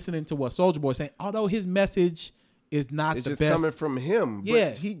listening to what Soulja Boy saying, although his message is not It's the just best, coming from him. But Yeah.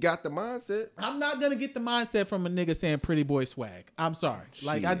 he got the mindset. I'm not gonna get the mindset from a nigga saying "pretty boy swag." I'm sorry.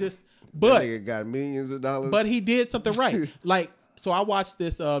 Like I Shit. just, That but nigga got millions of dollars. but he did something right. Like so, I watched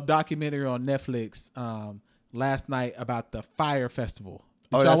this documentary on Netflix last night about the Fire Festival.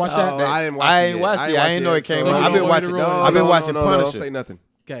 Did y'all watch that? I didn't watch I it. ain't yet. watched it. I didn't know it came So out. you I've been don't watching. want to I've been watching Don't Punisher. say nothing.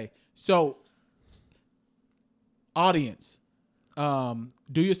 Okay, so audience,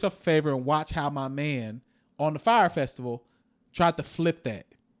 do yourself a favor and watch how my man on the Fire Festival tried to flip that.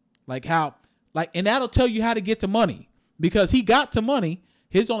 Like how, like, and that'll tell you how to get to money because he got to money.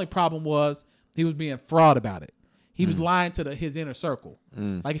 His only problem was he was being fraud about it. He was lying to his inner circle.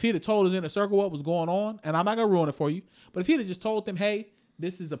 Like if he'd have told his inner circle what was going on, and I'm not gonna ruin it for you, but if he'd have just told them, hey,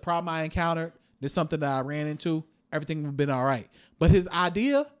 this is a problem I encountered, this is something that I ran into, everything would have been all right. But his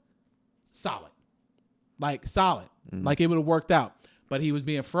idea, solid. Like solid. Like it would have worked out. But he was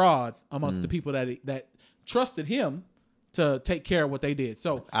being fraud amongst the people that trusted him to take care of what they did.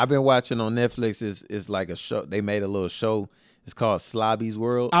 So I've been watching on Netflix. It's like a show. They made a little show. It's called Slobby's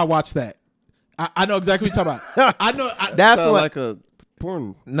World. I watched that. I know exactly what you're talking about. I know. That's Sound what. like a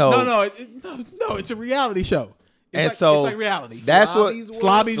porn. No, it's a reality show. It's and like reality. That's what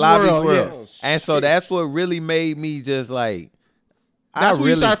Slobby's World. Yes. And so that's what really made me just like. That's when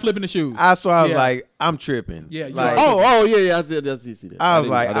you start flipping the shoes. I was Yeah. like, I'm tripping. Yeah, you like, are. Yeah. I see that. I was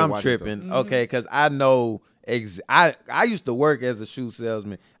didn't- like, didn't I'm watch it, though. tripping. Okay, because I know. I used to work as a shoe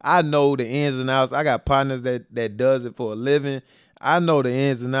salesman. I know the ins and outs. I got partners that does it for a living. I know the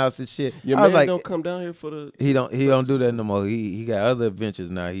ins and outs and shit. Your I was man like, don't come down here for the. he don't do that no more. He got other adventures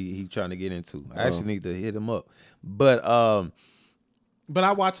now. He trying to get into. I actually need to hit him up. But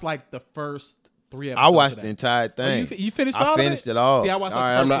I watched like the first 3 episodes. I watched of the that. entire thing. You finished I all finished of it? it all. See, I watched All like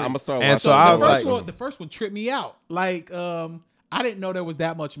right, the first I'm three. gonna start. And watching so it. I was like- The first one tripped me out. Like, I didn't know there was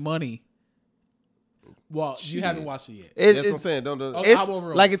that much money. Well, you haven't watched it yet. It's, That's what I'm saying. Don't do. Okay. it's I won't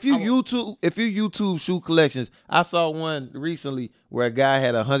ruin like it. if you I won't. YouTube shoe collections. I saw one recently where a guy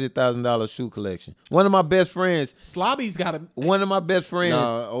had $100,000 shoe collection. One of my best friends. Slobby's got a. One of my best friends.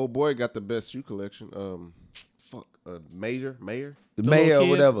 Nah, old boy got the best shoe collection. Mayor. Mayor little or kid?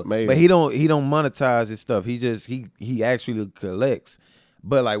 whatever. Mayor. But he don't monetize his stuff. He just he actually collects.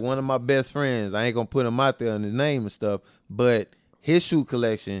 But like one of my best friends, I ain't gonna put him out there on his name and stuff, but his shoe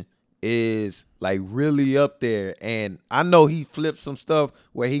collection is like really up there. And I know he flipped some stuff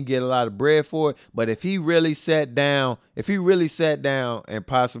where he get a lot of bread for it. But if he really sat down and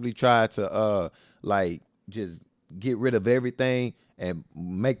possibly tried to like just get rid of everything and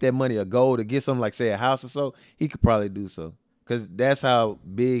make that money a goal to get something like say a house or so, he could probably do so. Cause that's how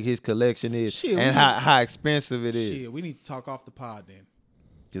big his collection is. Shit, and how expensive it is. Shit, we need to talk off the pod then.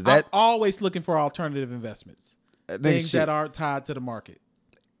 Cause I'm that always looking for alternative investments. Things shit. that aren't tied to the market.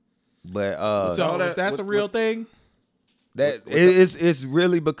 But So all that- if that's a what- real thing, it's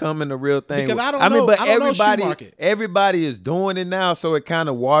really becoming a real thing. Because I don't know- but I don't know shoe everybody market. everybody is doing it now, so it kind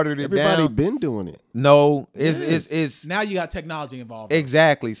of watered it Everybody down. been doing it. No, it's now you got technology involved.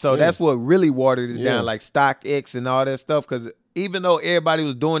 exactly. So that's what really watered it Yeah. down, like StockX and all that stuff. Because even though everybody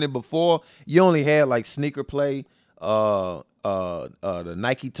was doing it before, you only had like Sneaker Play, the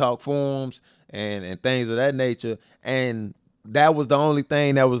Nike Talk forums, and things of that nature, and that was the only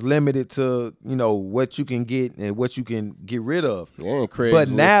thing that was limited to what you can get and what you can get rid of. Yeah, and Craigslist But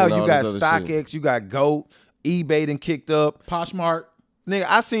now and all you got this other shit. StockX, you got GOAT, eBay done kicked up. Poshmark. Nigga,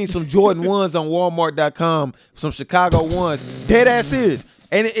 I seen some Jordan 1s on Walmart.com, some Chicago 1s, dead ass serious.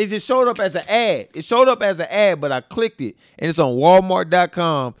 And it just showed up as an ad. It showed up as an ad, but I clicked it. And it's on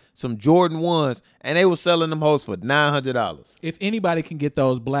Walmart.com, some Jordan 1s, and they were selling them hoes for $900. If anybody can get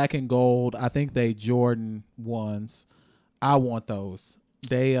those black and gold, I think they Jordan ones. I want those.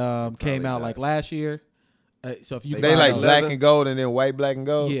 They came out like last year. So if you They find like those- black and gold and then white, black and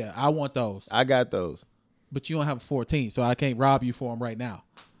gold? yeah, I want those. I got those. But you don't have a 14, so I can't rob you for them right now.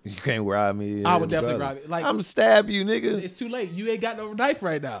 You can't rob me. I would definitely rob you. Like I'm gonna stab you, nigga. it's too late. You ain't got no knife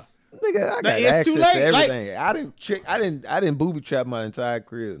right now. Nigga, I got it's access too late, to like- everything. I didn't booby trap my entire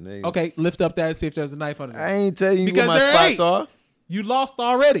crib, nigga. Okay, lift up that and see if there's a knife under I there. ain't telling you Because what my there spots ain't. are. You lost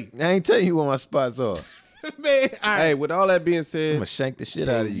already. I ain't telling you what my spots are. Man, all right. Hey, with all that being I'm said, gonna shank the shit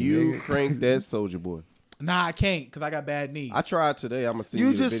out of you. you nigga. crank that Soulja Boy. Nah, I can't because I got bad knees. I tried today. I'm gonna see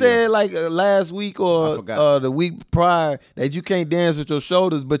You the just video. said like last week I or forgot. the week prior that you can't dance with your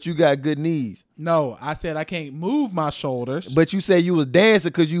shoulders, but you got good knees. No, I said I can't move my shoulders. But you said you was dancing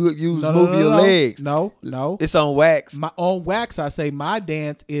because you was no, moving your legs. No. It's on wax. On wax, I say my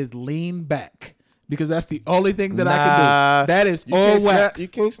dance is lean back because that's the only thing that I Nah. can do. That is You all can't snap. wax. You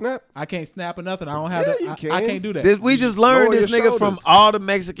can't snap. I can't snap or nothing. I don't have Yeah, to. you I can. can't do that. We just learned lower this your nigga from shoulders. all the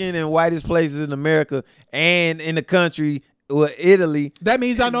Mexican and whitest places in America and in the country, well, Italy. That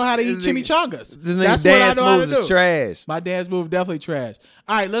means I know how to eat This nigga- chimichangas. This nigga That's what I dance know how to moves is do. trash. My dance move definitely trash.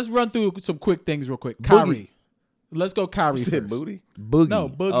 All right, let's run through some quick things real quick. Boogie. Kyrie. Let's go Kyrie You first. said booty. Boogie. No,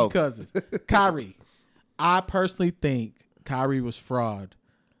 Boogie Oh. Cousins. Kyrie. I personally think Kyrie was fraud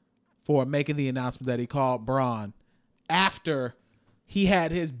for making the announcement that he called Braun after he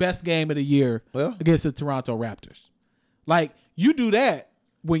had his best game of the year Well. against the Toronto Raptors. Like, you do that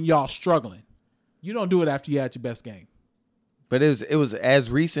when y'all struggling. You don't do it after you had your best game. But it was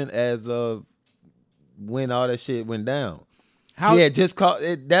as recent as when all that shit went down. How, He had just called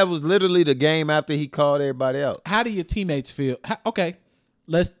it. That was literally the game after he called everybody out. how do your teammates feel? Okay,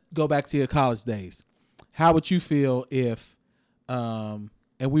 let's go back to your college days. How would you feel if, and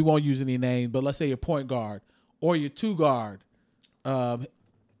we won't use any names, but let's say your point guard or your two guard,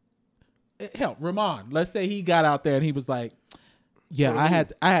 hell, Ramon. Let's say he got out there and he was like, "Yeah,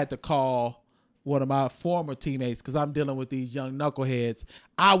 I had to call one of my former teammates because I'm dealing with these young knuckleheads.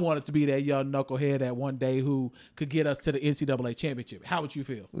 I wanted to be that young knucklehead that one day who could get us to the NCAA championship." How would you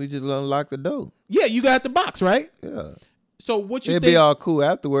feel? We just unlock the door. Yeah, you got the box, right? Yeah. So what you It'd think? be all cool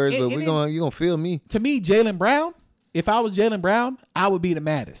afterwards, And- but and you gonna feel me. To me, Jaylen Brown, if I was Jaylen Brown, I would be the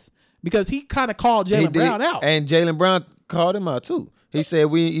maddest because he kind of called He Jaylen did, Brown out. and Jaylen Brown called him out too. He said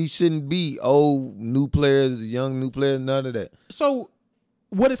he shouldn't be old new players, young new players, none of that. So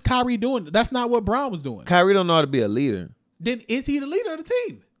what is Kyrie doing? That's not what Brown was doing. Kyrie don't know how to be a leader. Then is he the leader of the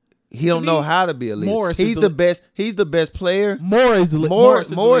team? He don't me, know how to be a leader. Morris is He's the- the best. He's the best player. Morris is Morris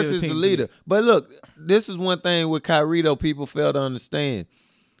is the team. leader. But look, this is one thing with Kyrie though people fail to understand.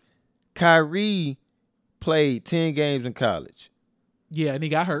 Kyrie played 10 games in college Yeah, and he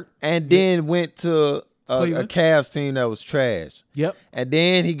got hurt. and then went to a Cleveland. Cavs team that was trash. Yep. And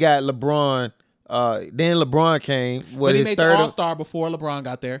then he got LeBron. Then LeBron came But with he his made the third. All-Star before LeBron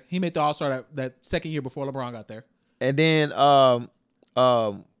got there. He made the All-Star that second year before LeBron got there. And then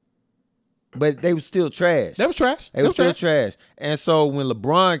but they were still trash. That was trash. They were still trash. And so when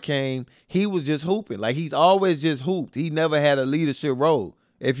LeBron came, he was just hooping. Like he's always just hooped. He never had a leadership role.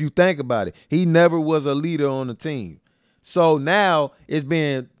 If you think about it, he never was a leader on the team. So now it's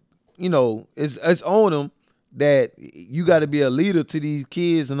been, it's on him that you got to be a leader to these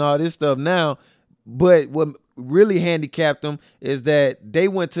kids and all this stuff now. But what really handicapped them is that they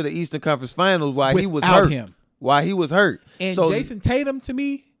went to the Eastern Conference Finals while he was Without hurt. him. While he was hurt. And so Jason Tatum, to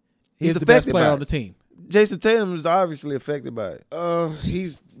me, He's is the best affected player by on it. the team. Jason Tatum is obviously affected by it.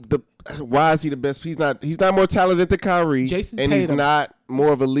 Why is he the best? He's not more talented than Kyrie. Jason and he's Tatum. not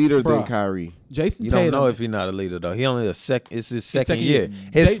more of a leader than Bruh. Kyrie. Jason You Tatum. don't know if he's not a leader though. He only it's his second second year.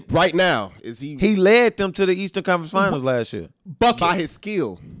 year. Right now, is he He led them to the Eastern Conference Finals last year. buckets. by his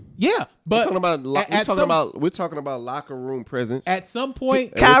skill? Yeah, but We're talking about locker room presence. at some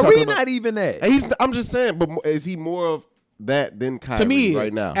point, And we're Kyrie talking about- not even that. And I'm just saying, but is he more of that than Kyrie to me,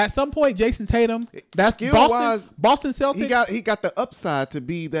 right now? at some point, Jason Tatum, that's Skill-wise, Boston Celtics. he got the upside to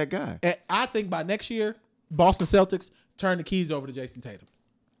be that guy. And I think by next year, Boston Celtics turn the keys over to Jason Tatum.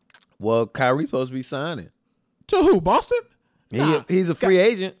 Well, Kyrie's supposed to be signing. To who? Boston? Nah. He's a free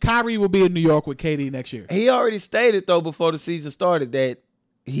agent. Kyrie will be in New York with KD next year. He already stated though before the season started that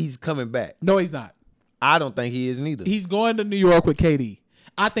he's coming back. No, he's not. I don't think he is neither. He's going to New York with KD.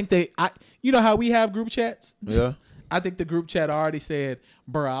 I think you know how we have group chats? Yeah. I think the group chat already said,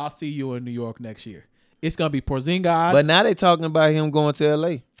 "Bruh, I'll see you in New York next year." It's gonna be Porzingis. But now they talking about him going to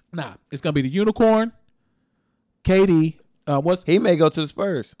LA. Nah, it's gonna be the Unicorn, KD. He may go to the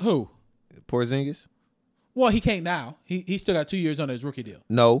Spurs. Who? Porzingis? Well, he can't now. He still got 2 years on his rookie deal.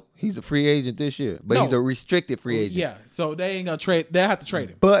 No, he's a free agent this year, but No. he's a restricted free agent. Yeah, so they ain't gonna trade. They have to trade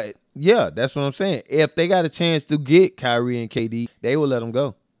him. But yeah, that's what I'm saying. If they got a chance to get Kyrie and KD, they will let him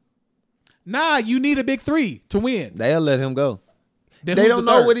go. Nah, you need a big three to win. They'll let him go. Then They who's don't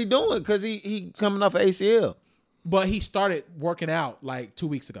the know third? what he's doing because he coming off of ACL. But he started working out like 2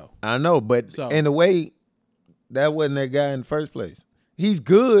 weeks ago. I know, but So- in a way, that wasn't that guy in the first place. He's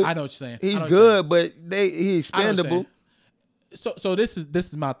good. I know what you're saying. I He's know what you're good, but he's I know what you're expendable. saying. So this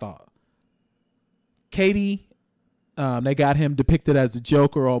is my thought. KD, They got him depicted as the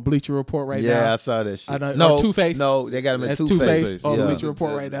Joker on Bleacher Report right now. Yeah, I saw that shit. I know, no, or Two-Face. No, they got him in As Two-Face. Two-Face on Yeah. Bleacher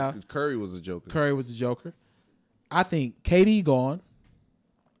Report right now. Curry was a joker. Curry was the Joker. I think KD gone.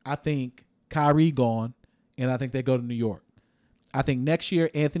 I think Kyrie gone. And I think they go to New York. I think next year,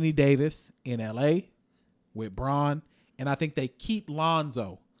 Anthony Davis in LA with Bron. And I think they keep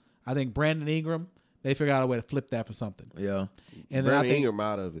Lonzo. I think Brandon Ingram, they figure out a way to flip that for something. Yeah. And then I Brandon think Ingram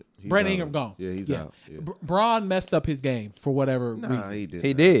out of it. He's Brandon out Ingram of it. gone. Yeah, he's out. Yeah. Bron messed up his game for whatever Nah, reason. he did.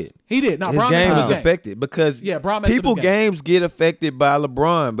 He did. He did. No, His Bron game messed was up his game. affected because Bron messed up people his game. games get affected by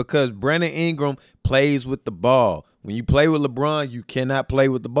LeBron because Brandon Ingram plays with the ball. When you play with LeBron, you cannot play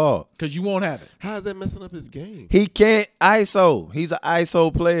with the ball. Because you won't have it. How is that messing up his game? He can't ISO. He's an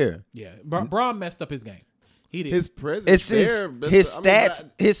ISO player. Yeah. Bron messed up his game. He did. His presence It's there. his stats.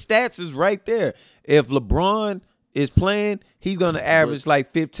 His stats is right there. If LeBron is playing, he's going to average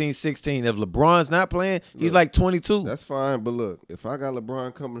like 15, 16. If LeBron's not playing, he's like 22. That's fine. But look, if I got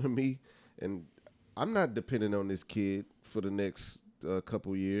LeBron coming to me, and I'm not depending on this kid for the next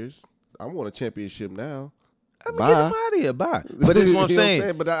couple years. I want a championship now. I'm gonna get him out of here. Bye. But this is what I'm You know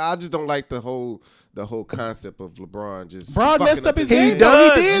saying. But I just don't like the whole concept of LeBron just. Bron fucking messed up his He game. does,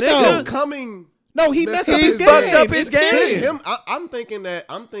 No, he did, nigga. though. coming. No, he messed up his game. fucked up his game. I'm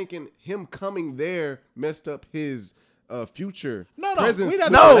thinking him coming there messed up his future. No, presence we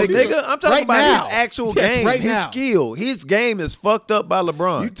not with No, the Lakers. nigga, I'm talking Right about now. his actual Yes, game, right his now. skill. His game is fucked up by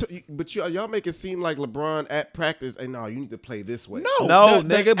LeBron. But y'all make it seem like LeBron at practice. Hey, no, you need to play this way. No,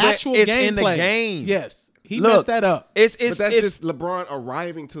 the nigga, but actual it's in the gameplay. game. Yes, he Look, messed that up. It's But that's it's just LeBron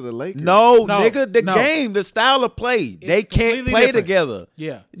arriving to the Lakers. no, No, nigga. The no. game, the style of play, they can't completely play different. together.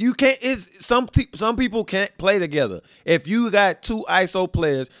 Yeah. you can't. It's some people can't play together. If you got two ISO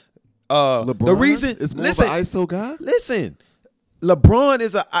players, LeBron the reason is more listen, of an ISO guy. Listen,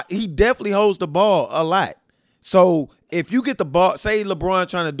 LeBron he definitely holds the ball a lot. So if you get the ball, say LeBron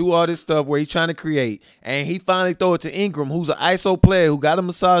trying to do all this stuff where he's trying to create, and he finally throw it to Ingram, who's an ISO player who got to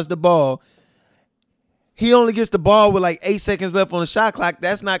massage the ball. He only gets the ball with like 8 seconds left on the shot clock.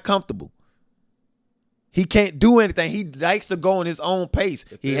 That's not comfortable. He can't do anything. He likes to go in his own pace.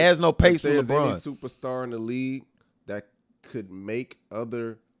 He has no pace If for there's LeBron. any superstar in the league that could make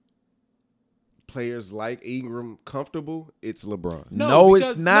other players like Ingram comfortable, it's LeBron. No,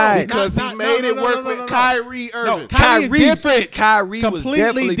 it's not. Because he made it work with Kyrie Irving. Kyrie is different. Kyrie was Completely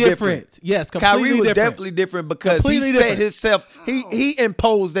definitely different. Yes, completely Kyrie was different. definitely different because Completely he set different. himself. He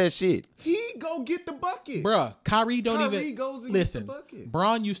imposed that shit. He go get the bucket. Bruh, Kyrie don't Kyrie even goes and listen. gets the bucket.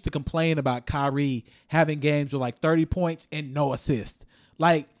 Bron used to complain about Kyrie having games with like 30 points and no assist.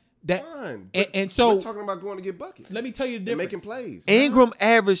 Like that. Fine, And so we're talking about going to get buckets. let me tell you the and difference. making plays. Ingram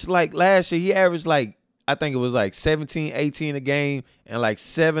averaged like last year. He averaged like I think it was like 17, 18 a game and like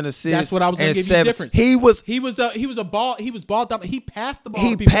 7 assists. That's what I was going to and give you the 7. difference. He was ball dominant. He passed the ball.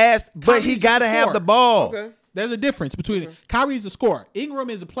 he to people. passed, but he Kyrie's got to a have scorer. the ball. Okay. There's a difference between Kyrie's a scorer.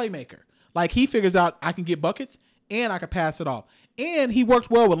 Ingram is a playmaker. Like he figures out I can get buckets and I can pass it off. And he works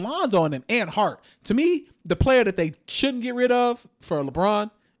well with Lonzo and them and Hart. To me, the player that they shouldn't get rid of for LeBron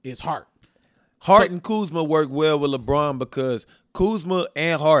is Hart. Hart and Kuzma work well with LeBron because Kuzma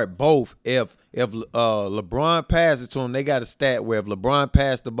and Hart both, if LeBron passes to him, they got a stat where if LeBron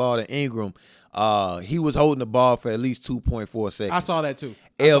passed the ball to Ingram, he was holding the ball for at least 2.4 seconds. I saw that too.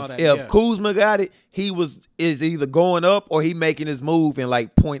 If Kuzma got it, is either going up or he making his move in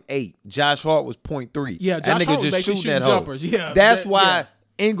like 0.8. Josh Hart was 0.3. Yeah, that Josh nigga Hart was just basically shooting that shooting hoe. jumpers. Yeah, That's that- why yeah.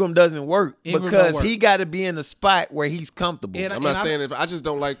 Ingram doesn't work Ingram don't because work. he got to be in the spot where he's comfortable. And I'm not saying it. I just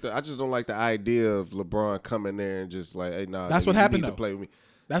don't like the idea of LeBron coming there and just like, hey, nah. That's nigga, what you happened, need to though. play with me.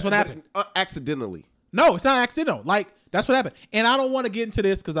 That's what happened. Accidentally. No, it's not accidental. Like that's what happened. And I don't want to get into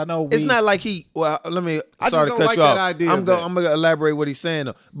this because I know It's not like he. Well, let me. I Sorry to just don't cut like you that off. idea I'm of going. that. I'm gonna elaborate what he's saying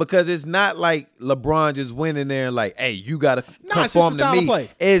though, because it's not like LeBron just went in there and like, hey, you gotta Nah, it's just conform a to style of me. play.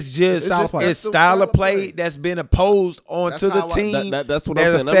 It's just style of play. it's That's the style of play that's been imposed onto the how I- team. that's what that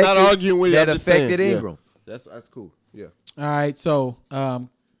I'm saying. I'm not affected- arguing with you. that I'm just affected saying. Yeah. Ingram. That's cool. Yeah. All right, so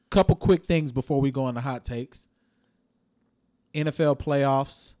couple quick things before we go on the hot takes. NFL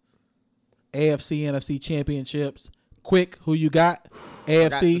playoffs, AFC, NFC championships. Quick, who you got?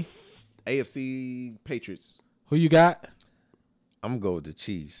 AFC. AFC Patriots. Who you got? I'm gonna go with the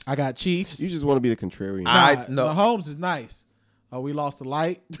Chiefs. I got Chiefs. You just want to be the contrarian. No. Mahomes is nice. Oh, we lost the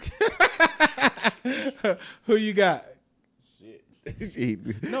light. Who you got?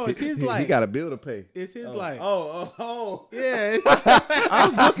 No, it's his light. He got a bill to pay. It's his light. Oh. Yeah.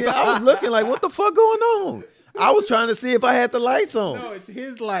 I was looking like, what the fuck going on? I was trying to see if I had the lights on. No, it's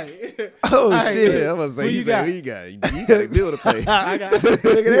his light. Oh, right, shit. Yeah, I'm gonna say, Who he you said, got? who you got? You got a bill to pay. I got.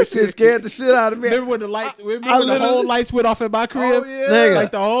 Nigga, that shit scared the shit out of me. Remember when the lights? Remember I when the whole literally- lights went off in my crib? Oh, yeah. Nigga.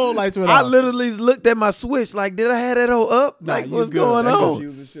 Like the whole lights went I off. literally looked at my switch like, did I have that all up? Nah, Like, you what's good. going That on?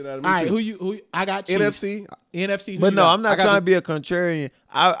 Confused the shit out of me All right, too. who? I got Chiefs. NFC. NFC. Who But you no, got? I'm not trying to be a contrarian.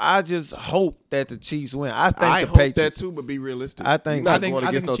 I just hope that the Chiefs win. I think I the hope Patriots. that too, but be realistic. I think- You're not I think- going I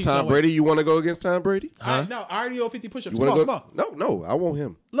against think no the Chiefs Tom gonna win. Brady. You want to go against Tom Brady? All right, no, I already owe 50 push-ups. You Come want on, to come go? on. No, I want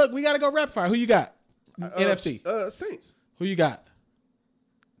him. Look, we got to go rapid fire. Who you got? NFC. Saints. Who you got?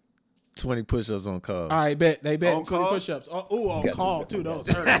 20 push-ups on call. All right, bet. They bet On 20 call? push-ups. Oh, ooh, on Got call, this. too. Those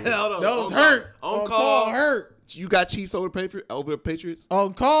hurt. Hold on. Those On hurt. call. On On call. call hurt. You got Chiefs over Patriots?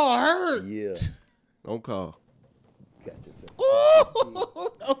 On call hurt. Yeah. On call. Ooh,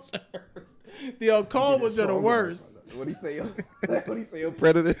 those hurt. The on call was the worst. What do you say? What do you say?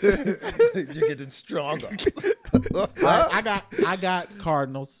 Predator. You're getting stronger. I got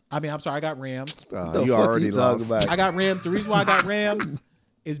Cardinals. I mean, I'm sorry, I got Rams. The you fuck already you talking lost. about? I got Rams. The reason why I got Rams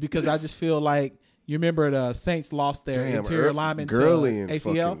is because I just feel like you remember the Saints lost their interior lineman to Gurley and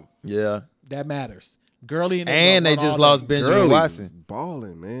ACL. fucking Yeah. That matters. Gurley And they just lost Benjamin Gurley Watson.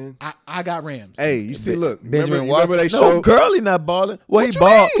 balling, man. I got Rams. Hey, you see, look, Benjamin remember Watson. they No, showed Gurley not balling. Well, he you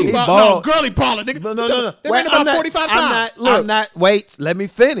balled. mean? He No, balled. Gurley balling, nigga. No. They Wait, ran about I'm not- 45 I'm times. Not, I'm not. Wait, let me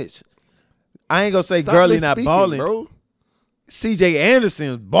finish. I ain't gonna say Stop Gurley not misspeaking, balling. bro. CJ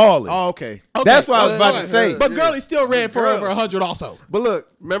Anderson's balling. Oh, okay. That's what I was about to Yeah, say. yeah. But Gurley still ran for Girls. over 100 also. But look,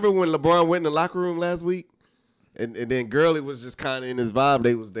 remember when LeBron went in the locker room last week, and then Gurley was just kind of in his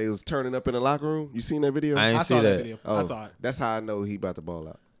vibe. They was turning up in the locker room. You seen that video? I ain't I see saw that that. video. Oh, I saw it. That's how I know he about to ball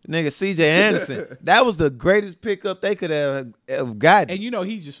out. Nigga, CJ Anderson. That was the greatest pickup they could have gotten. And you know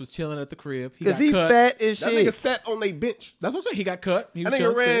he just was chilling at the crib. He Because got he cut. fat as That shit. nigga sat on their bench. That's what I'm saying. He got cut. He was That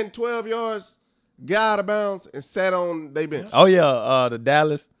chilling nigga at the crib. ran 12 yards, got out of bounds, and sat on their bench. Oh yeah, the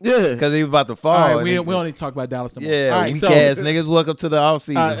Dallas. Yeah. Because he was about to fall. All right, and we he- don't need to talk about Dallas no more. Yeah, All right, weak so ass niggas. Welcome to the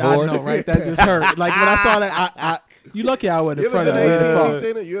offseason. I know, right? That just hurt. Like when I saw that, you lucky I wasn't You in front ever of been it. to It AT&T fall.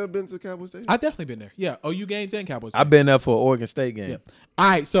 Stadium? You ever been to Cowboy Stadium? I definitely been there. Yeah, OU games and Cowboys. I've been there for an Oregon State game. Yeah. All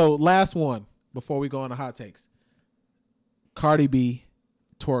right, so last one before we go on the hot takes. Cardi B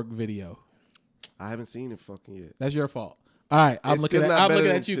twerk video. I haven't seen it fucking yet. That's your fault. All right, I'm It's looking still at not better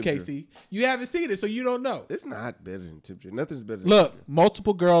you, than Casey. You haven't seen it, so you don't know. It's not better than Tip Drill. Nothing's better than Look, Tip Drill.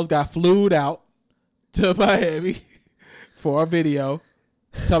 multiple girls got flued out to Miami for a video.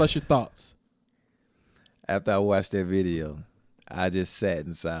 Tell us your thoughts. After I watched that video, I just sat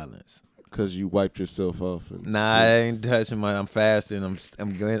in silence. Because you wiped yourself off. And Nah, I ain't touching my. I'm fasting. I'm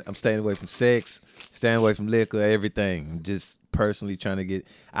staying away from sex, staying away from liquor, everything. I'm just personally trying to get.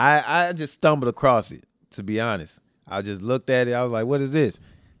 I just stumbled across it. To be honest, I just looked at it. I was like, "What is this?"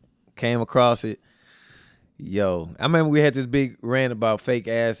 Came across it. Yo, I remember we had this big rant about fake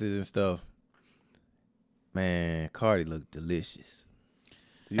asses and stuff. Man, Cardi looked delicious.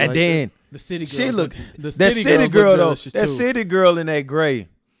 You And like then The city girls she looked. the That city city girls girl look though. delicious, That too. city girl in that gray.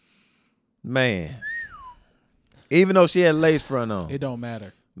 Man, even though she had lace front on, It don't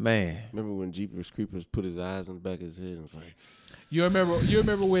matter. man. Remember when Jeepers Creepers put his eyes in the back of his head and was like, You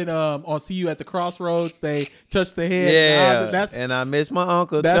remember when on See You at the Crossroads they touched the head. Yeah, And that's and I miss my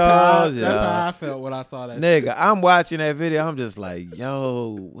uncle that's Charles. how y'all. I felt when I saw that. Nigga, I'm watching that video. I'm just like,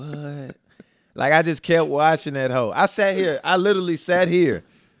 yo, what? Like I just kept watching that hoe. I literally sat here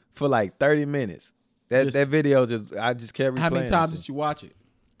for like 30 minutes. That video I just kept replaying. How many times that did shit. you watch it?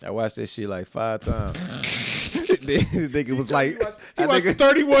 I watched that shit like 5 times. the nigga was like, He that watched nigga,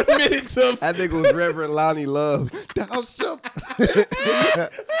 31 minutes of. that nigga was Reverend Lonnie Love. Thou shalt.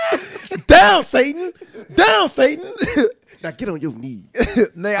 Down, Satan! Down, Satan! Now get on your knees.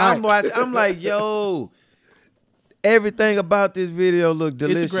 Nigga, I'm watching. I'm like, yo, everything about this video look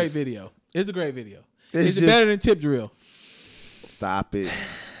delicious. It's a great video. It's a great video. It's Is it just- better than Tip Drill? Stop it.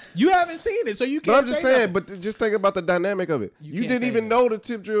 You haven't seen it, so you But can't. I'm just say saying, nothing. but just think about the dynamic of it. You can't didn't say even that. know the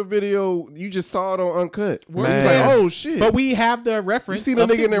Tip Drill video. You just saw it on Uncut. We're It's saying- like, oh shit. But we have the you reference. see the of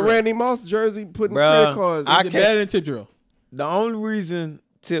nigga Tip in the Drill. Randy Moss jersey putting Bruh, credit cards. I Is it can't- better than Tip Drill? The only reason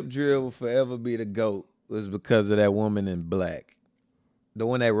Tip Drill will forever be the GOAT was because of that woman in black. The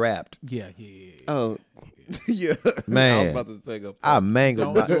one that rapped. Yeah. Oh, yeah. Man. I was about to take up. I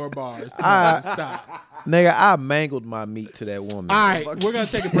mangled Don't my, do our bars. Stop. nigga, I mangled my meat to that woman. All right, we're gonna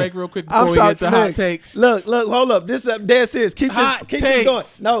take a break real quick before I'm we get to talking- hot look, takes. Look, hold up. This dead serious. Keep Hot this going.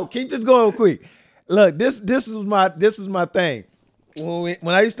 takes. No, keep this going quick. Look, this was my thing. When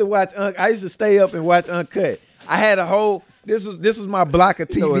I used to watch, I used to stay up and watch Uncut. I had a whole. This was my block of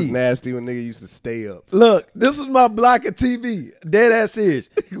TV. You know it's nasty when nigga used to stay up. Look, this was my block of TV. Dead ass serious.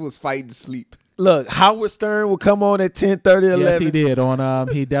 He was fighting to sleep. Look, Howard Stern would come on at 10:30, 11. Yes, he did.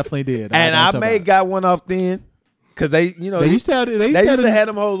 He definitely did. And I know may about it. got one off then. Cause they used to have they used to have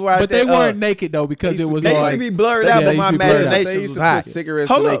them hoes where but they weren't naked though because it was they used like to be blurred Yeah, out, they but used my to be blurred out. They imagination used was to high. put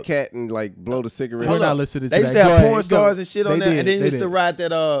cigarettes Hold in their up. cat and like blow the cigarette. We're not listening to They that. used to have Go ahead, porn go. stars and shit on They there, did, and then they used to did. ride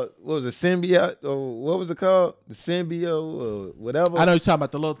that what was it, Symbiote or what was it called, the Symbio or whatever. I know you're talking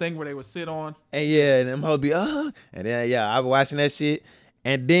about the little thing where they would sit on. And yeah, and them hoes be and then I was watching that shit,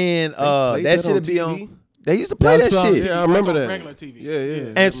 and then played that that shit on would be TV? on. They used to play that was shit. Yeah, I remember like on that. regular TV.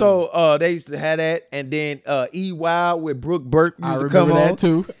 Yeah. And so they used to have that, and then E Wild with Brooke Burke used I to remember come that on.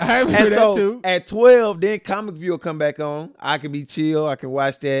 too. I remember And that so too. at 12, then Comic View will come back on. I can be chill. I can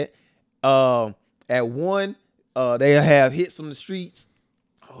watch that. At 1, they'll have Hits from the Streets.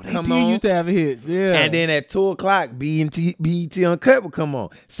 Oh, they come did on. used to have hits. Yeah. And then at 2 o'clock, BET Uncut will come on.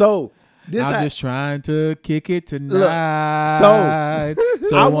 So this I'm how- just trying to kick it tonight. So I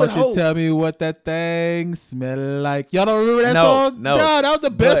I would want you hope- to tell me what that thing smell like. Y'all don't remember that No, song? no. God, that was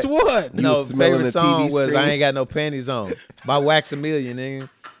the best But- one. No, was smelling favorite the song TV was screen? I Ain't Got No Panties On by Wax a Million, nigga.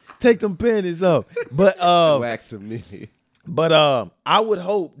 Take them panties off. But Wax a million. I would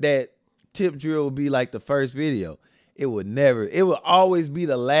hope that Tip Drill would be like the first video. It would always be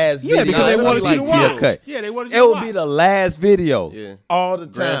the last video. Yeah, because they Nah, wanted like you to Tip watch. Cut. Yeah, they wanted you It to would watch. be the last video Yeah. all the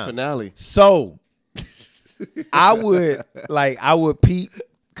Grand time. finale. So I would peep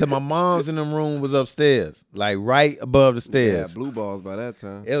because my mom's in the room was upstairs, like right above the Yeah, stairs. blue balls by that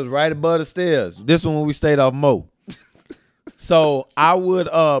time. It was right above the stairs. This one when we stayed off Mo. So I would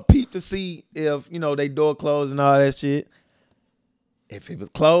peep to see if, they door closed and all that shit. If it was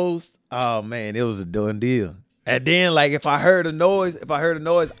closed, oh man, it was a done deal. And then like if I heard a noise,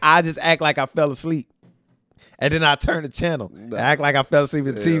 I just act like I fell asleep. And then I turn the channel. Act like I fell asleep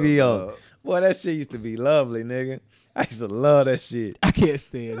with the TV on. Boy, that shit used to be lovely, nigga. I used to love that shit. I can't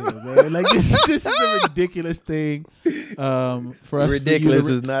stand it, man. Like this is a ridiculous thing. For us, Ridiculous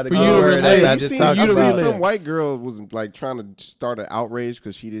for you is not a for good you to word. relate. I You just seen, talked you to seen relive. some white girl was like trying to start an outrage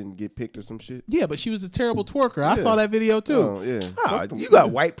because she didn't get picked or some shit. Yeah, but she was a terrible twerker. I Yeah. saw that video too. Oh yeah. Ah, Fuck them. you got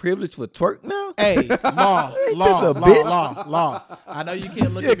white privilege for twerk now? Hey, law. I know you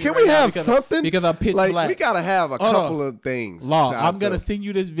can't look Yeah, at me can right we now have because something? because I'm pitch like black. we gotta have a Hold couple on. of things. Law, to I'm gonna ourselves. send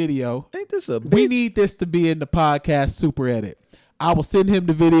you this video. Ain't this a bitch? We need this to be in the podcast super edit. I will send him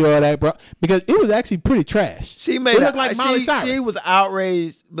the video of that, bro, because it was actually pretty trash. She made it looked like Miley Cyrus. She was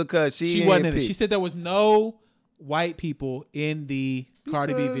outraged because She wasn't in it. She said there was no white people in the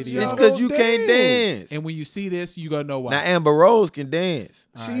Cardi B Because video. it's y'all because don't you can't dance. And when you see this, you gonna know why. Now Amber Rose can dance.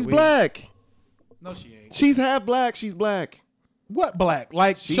 She's we- black. No, she ain't. She's half black. She's black. What black?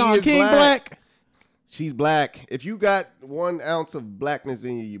 Like She Sean is King black. black? She's black. If you got 1 ounce of blackness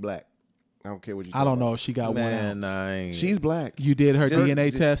in you, you black. I don't care what you. I don't talking know if she got Man, 1 ounce. I ain't. about. She's black. You did her Just-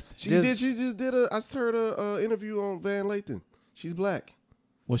 DNA test. She Just- did. She just did a. I just heard a interview on Van Lathan. She's black.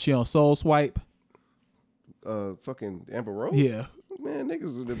 Was she on Soul Swipe? Fucking Amber Rose. Yeah. Man,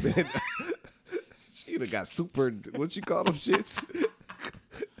 niggas would have been. She'd have got super. What you call them shits?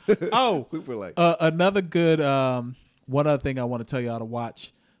 Oh, Super like. another good one other thing I want to tell y'all to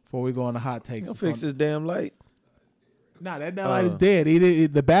watch before we go on the hot takes. Don't is fix on- this damn light. Nah, that light is dead.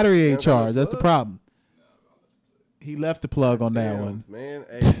 The battery ain't Yeah, charged. That's the plug. problem. He left the plug on that Damn, one. man.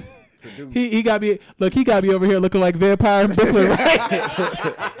 Hey, produce. He got me. Look, he got me over here looking like Vampire in Brooklyn. Right?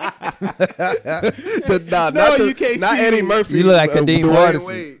 Nah, No, not you can't not see Eddie me. Murphy. You look like Kadeem Dwayne Hardison.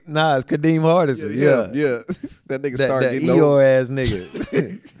 Wade. Nah, it's Kadeem Hardison. Yeah. That nigga That started getting Eeyore old. ass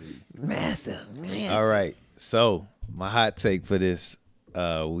nigga. Master. All right. So my hot take for this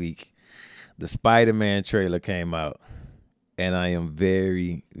week. The Spider-Man trailer came out. And I am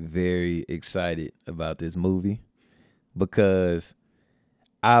very, very excited about this movie because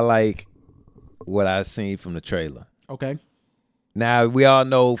I like what I've seen from the trailer. Okay. Now, we all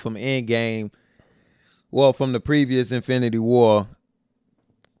know from Endgame, well, from the previous Infinity War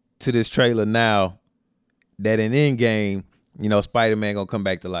to this trailer now, that in Endgame, Spider-Man gonna come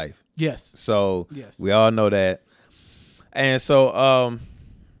back to life. Yes. So Yes. we all know that. And so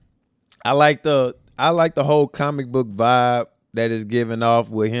I like the whole comic book vibe that is given off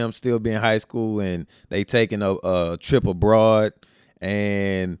with him still being high school and they taking a trip abroad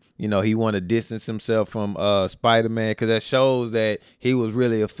and he want to distance himself from Spider-Man because that shows that he was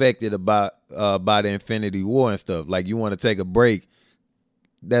really affected by the Infinity War and stuff. Like you want to take a break.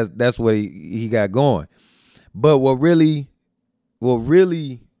 That's what he got going. But what really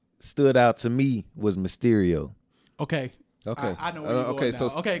stood out to me was Mysterio. Okay. Okay. I know where you're going okay, now.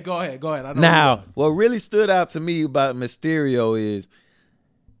 so Okay, go ahead. I know where you're Now, going. what really stood out to me about Mysterio is,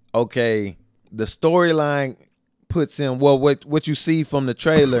 okay, the storyline puts him. Well, what you see from the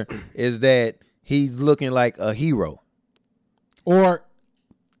trailer is that he's looking like a hero, or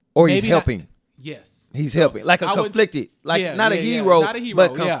he's maybe helping. Not, yes, He's helping, like a I would- conflicted, like yeah, not, yeah, a yeah. hero, Not a hero,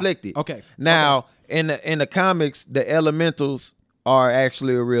 but yeah. conflicted. Okay. Now in the comics, the elementals are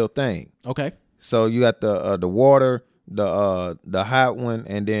actually a real thing. Okay. So you got the water, the hot one,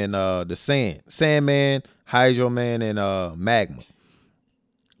 and then the Sandman, Hydro Man, and Magma.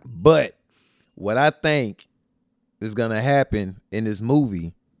 But what I think is gonna happen in this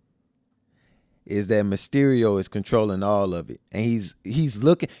movie is that Mysterio is controlling all of it, and he's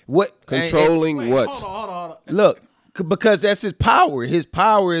looking Controlling Wait, what? Hold on. look, because that's his power. His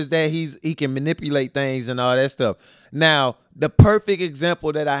power is that he can manipulate things and all that stuff. Now, the perfect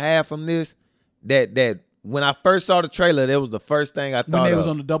example that I have from this, that when I first saw the trailer, that was the first thing I thought When they of. was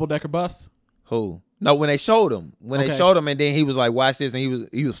on the double-decker bus. Who? No, when they showed him. They Okay. showed him, and then he was like, watch this, and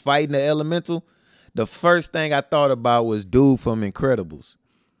he was fighting the elemental. The first thing I thought about was dude from Incredibles.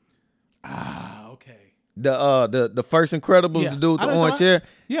 Ah, okay. The first Incredibles, Yeah. the dude with I the know orange what you're hair.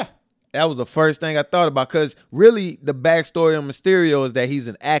 Yeah. That was the first thing I thought about, because really the backstory of Mysterio is that he's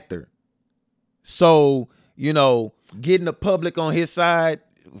an actor. So, getting the public on his side,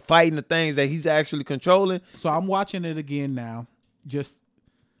 fighting the things that he's actually controlling. So I'm watching it again now, just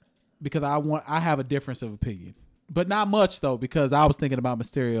because I have a difference of opinion, but not much though, because I was thinking about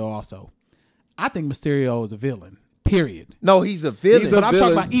Mysterio also. I think Mysterio is a villain. Period. No, he's a villain. He's a But I'm talking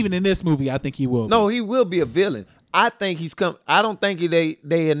villain. about even in this movie, I think he will. No, be. he will be a villain. I think he's come. I don't think they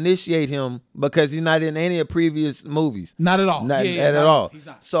initiate him because he's not in any of previous movies. Not at all. Not Yeah, at not all. He's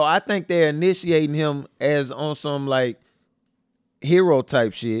not. So I think they're initiating him as on some like hero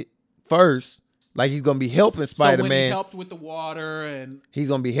type shit first. Like he's gonna be helping So when he Spider-Man. helped with the water and He's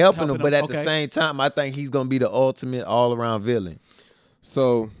gonna be helping him, Helping but him, at the okay. same time, I think he's gonna be the ultimate all around villain.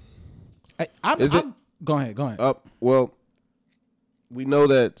 So I'm go ahead. well, we know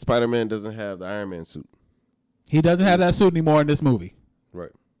that Spider-Man doesn't have the Iron Man suit. He doesn't have that suit anymore in this movie.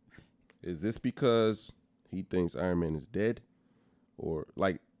 Right. Is this because he thinks Iron Man is dead? Or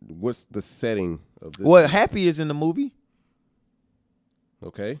like what's the setting of this? Well, Happy is in the movie.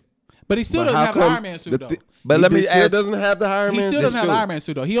 Okay. But he still But doesn't how have the come Iron Man suit though. But he let me still ask- doesn't have the Iron He Man still suit. doesn't have the Iron Man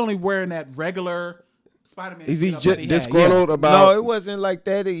suit though. He only wearing that regular Spider-Man. Is he suit just that had. disgruntled Yeah. about? No, it wasn't like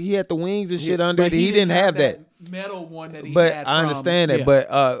that. He had the wings and shit under But it. He didn't have that. metal one that he But had. I understand from, that.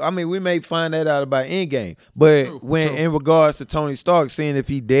 But I mean, we may find that out about Endgame. But True. in regards to Tony Stark, seeing if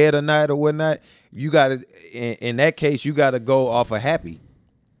he dead or not or whatnot, you gotta in that case you gotta go off of Happy,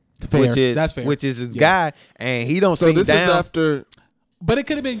 Fair. that's fair. which is his Yeah. guy, and he don't So seem this down. is after But it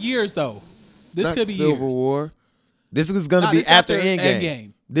could have been years though. This not could be Civil years. War. This is gonna Nah, be this after after Endgame.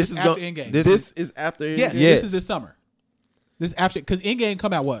 Endgame. This This is after going. Endgame. This is after. Yes, Endgame? Yes. this is this summer. This after because Endgame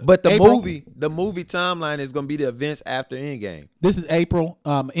come out what? But the April? movie timeline is gonna be the events after Endgame. This is April.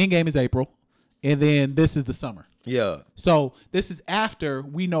 Endgame is April, and then this is the summer. Yeah. So this is after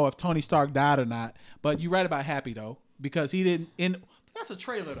we know if Tony Stark died or not. But you're right about Happy though, because he didn't. That's a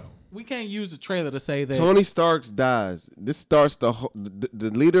trailer though. We can't use a trailer to say that. Tony Stark dies. This starts the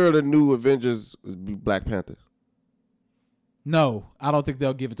leader of the new Avengers is Black Panther. No, I don't think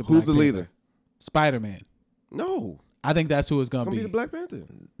they'll give it to. Who's Black the Panther. leader? Spider-Man. No, I think that's who it's gonna it's gonna be be. the Black Panther.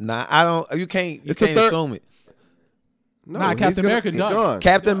 Nah, I don't. You can't It's the can't third- assume it. No, Nah, he's Captain America he's done. gone.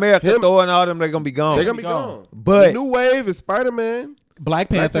 Captain America, Him- Thor, and all them, they're gonna be gone. They're gonna be gone. gone. But- the new wave is Spider-Man, Black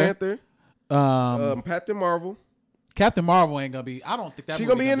Black Panther. Panther, Captain Marvel. Captain Marvel ain't gonna be. I don't think that She's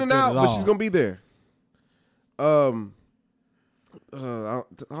movie gonna be in and good out, at but all. she's gonna be there.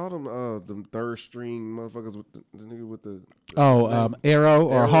 All them third string motherfuckers with the nigga with the Arrow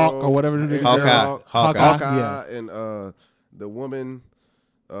or Hawk or whatever the nigga. Hawkeye. Hawkeye. Yeah. and the woman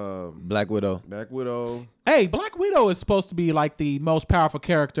Black Widow. Black Widow. Hey, Black Widow is supposed to be like the most powerful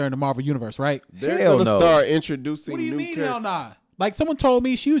character in the Marvel universe, right? They're Hell gonna no. start introducing What do you new mean, characters. hell nah? Like someone told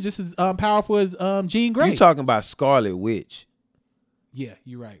me she was just as powerful as Jean Grey. You talking about Scarlet Witch? Yeah,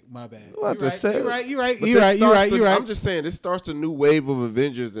 you're right. My bad. What to say? You're right. But You're this right. starts I'm just saying this starts a new wave of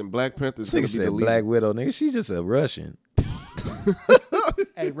Avengers and Black Panther's gonna Nigga be the said leader. Black Widow, nigga. She just a Russian.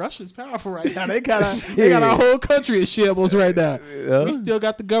 Hey, Russia's powerful right now. They got our whole country in shambles right now. Yeah. We still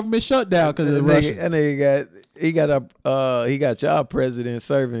got the government shut down because of the That Russians. nigga he got y'all president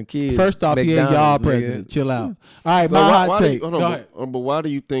serving kids. First off, he ain't y'all McDonald's, nigga. president. Chill out. All right, So my why hot do you, take. hold Go on, ahead. but why do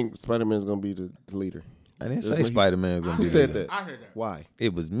you think Spider-Man's gonna be the leader? I didn't There's say no- Spider-Man gonna Who be said the leader. that? I heard that. Why?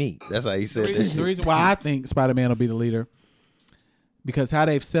 It was me. That's how he said that The shit. reason why I think Spider-Man will be the leader, because how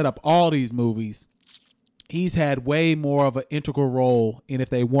they've set up all these movies, he's had way more of an integral role in if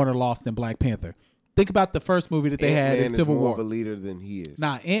they won or lost than Black Panther. Think about the first movie that they had Ant-Man in is Civil more War. of a leader than he is.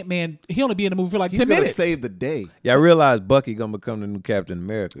 Nah, Ant-Man, he only be in the movie for like He's 10 gonna minutes. save the day. Y'all realize Bucky gonna become the new Captain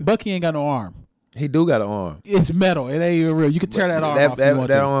America. Bucky ain't got no arm. He do got an arm. It's metal. It ain't even real. You can tear that arm off if you want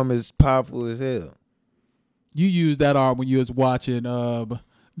That to. arm is powerful as hell. You used that arm when you was watching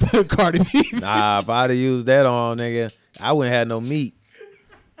the Cardi B. Nah, if I'd have used that arm, nigga, I wouldn't have no meat.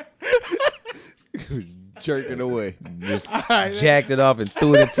 Jerking away. Just right, jacked it off and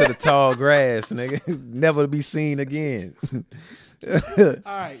threw it into the tall grass, nigga. Never to be seen again. All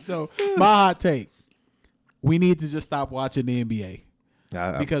right, so my hot take: we need to just stop watching the NBA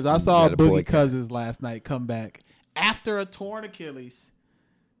because I saw gotta Boogie boycott. Cousins last night come back after a torn Achilles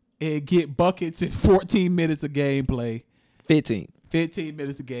and get buckets in 14 minutes of gameplay. 15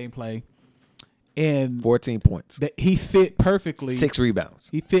 minutes of gameplay, and 14 points. that he fit perfectly. 6 rebounds.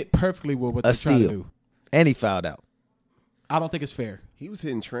 He fit perfectly with what A they're trying to steal. do. And he fouled out. I don't think it's fair. He was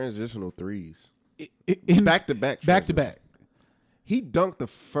hitting transitional threes. In Back to back. back to back. He dunked the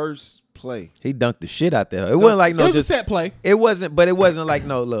first play. He dunked the shit out there. It wasn't like no It was just a set play. It wasn't like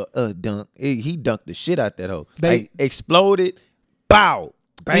no little dunk. He dunked the shit out that hoe. They- Like, exploded, bow,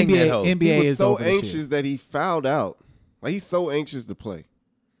 bang that hoe. NBA He was is so over this anxious shit. that he fouled out. Like he's so anxious to play.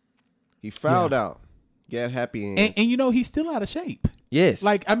 He fouled out. Got happy hands. And you know he's still out of shape. Yes.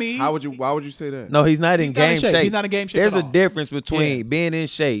 Like I mean, Why would you say that? No, he's not in He's not in game shape. shape. He's not in game shape There's at a all. difference between Yeah. being in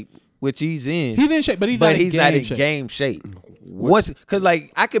shape, which he's in. he's in shape, but he's but not in he's not in shape. game shape. Once, because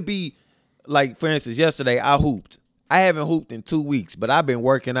like I could be, like for instance, yesterday I hooped. I haven't hooped in 2 weeks, but I've been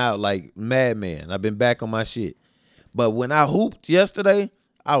working out like madman. I've been back on my shit. But when I hooped yesterday,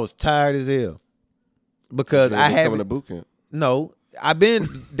 I was tired as hell because I coming haven't. to boot camp. No, I've been.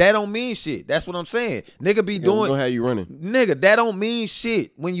 That don't mean shit. That's what I'm saying. Nigga be Yeah, we doing. gonna have you running. Nigga, that don't mean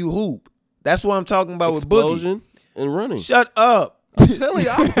shit when you hoop. That's what I'm talking about with Boogie. Explosion and running. Shut up. I'm telling you,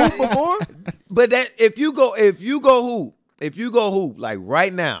 I've hooped before. But that if you go hoop like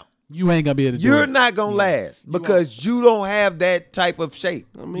right now, You ain't gonna be able to do you're it. not gonna last because you don't have that type of shape.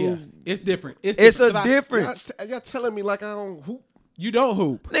 I Yeah, mean, it's different. It's different. a 'Cause difference. y'all telling me like I don't hoop. You don't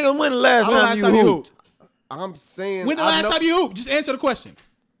hoop. Nigga, when the last When the time last you time you hooped? hooped? I'm saying When the I last know- time you hooped? Just answer the question.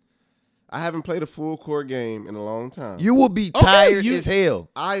 I haven't played a full court game in a long time. You will be Okay, tired you- as hell.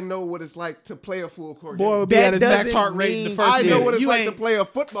 I know what it's like to play a full court Boy game. would be That at his max doesn't heart rate in the mean first I know minute. what it's You like to ain't- play a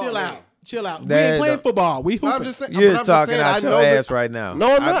football Chill game. out. Chill out. We That ain't playing don't- football. We But I'm hooping. just saying, You're but I'm just talking saying, out I your know ass that- right now.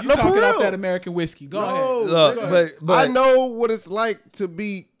 No, I'm not. You No, for talking off real. that American whiskey. Go No, ahead. Look, Go ahead. but I know what it's like to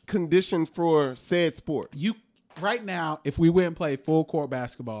be conditioned for said sport. You right now, if we went and played full court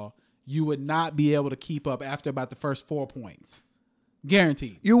basketball, you would not be able to keep up after about the first 4 points.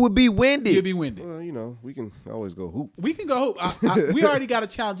 Guaranteed. you would be winded. You'll be winded. Well, you know, we can always go hoop. We can go hoop. We already got a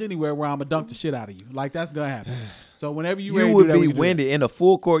challenge anywhere where I'm gonna dunk the shit out of you. Like that's gonna happen. So whenever you ready You to would do that, we be can do winded in a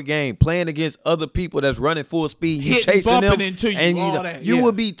full court game, playing against other people that's running full speed. You Hitting, chasing them, bumping into you, and all that, you yeah.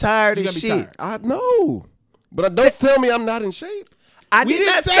 would be tired You as gotta be shit. tired. I know, but don't tell me I'm not in shape. I that. We did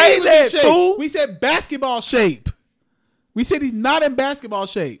didn't not say say he was that, in shape. fool. We said basketball shape. We said he's not in basketball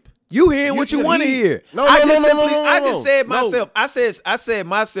shape. You hearing what you want to hear? No, I no, just no, simply, no, no, I no, just said no. myself. I said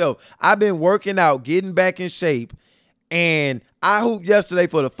myself. I've been working out, getting back in shape, and I hooped yesterday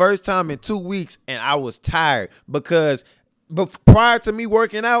for the first time in 2 weeks, and I was tired because. But prior to me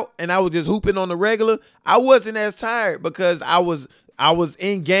working out, and I was just hooping on the regular, I wasn't as tired because I was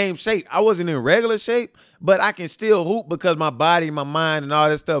in game shape. I wasn't in regular shape, but I can still hoop because my body, my mind, and all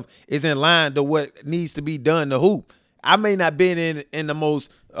that stuff is in line to what needs to be done to hoop. I may not been in the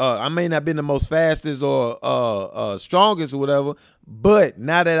most I may not been the most fastest or strongest or whatever, but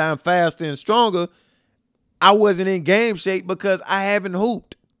now that I'm faster and stronger, I wasn't in game shape because I haven't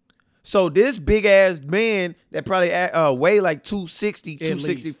hooped. So this big ass man that probably weigh like 260,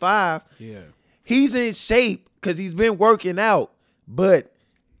 265, Yeah. he's in shape because he's been working out, but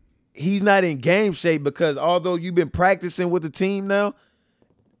he's not in game shape because although you've been practicing with the team now,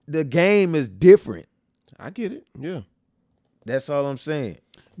 the game is different. I get it. Yeah. That's all I'm saying.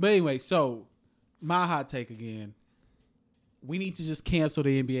 But anyway, so my hot take again. We need to just cancel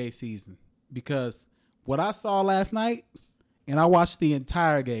the NBA season because what I saw last night, and I watched the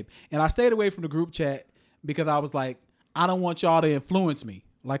entire game, and I stayed away from the group chat because I was like, I don't want y'all to influence me.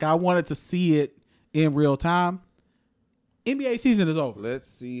 Like I wanted to see it in real time. NBA season is over. Let's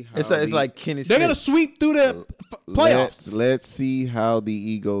see how It's like Kenny They're Smith. gonna sweep through the playoffs. Let's see how the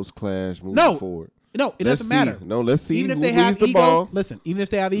egos clash moving No, forward. No, it Let's doesn't matter. see. No, let's see Even if who they have leads the ego, ball. listen. Even if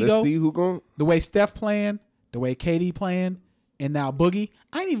they have ego, Let's see who going. the way Steph playing, the way KD playing, and now Boogie.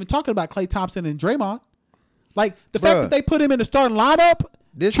 I ain't even talking about Klay Thompson and Draymond. Like the fact Bruh. that they put him in the starting lineup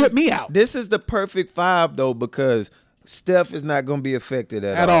tripped me out This is the perfect five though because Steph is not going to be affected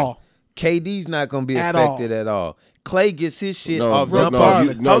at all. all. KD's not going to be At affected at all. Clay gets his shit No, off bro, jump no, ball.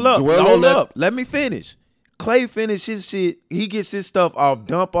 you- no, Hold up, dwell on hold that. up. Let me finish. Clay finish his shit, he gets his stuff off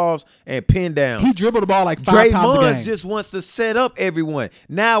dump offs and pin downs. He dribbled the ball like 5 times a Draymond game. just wants to set up everyone.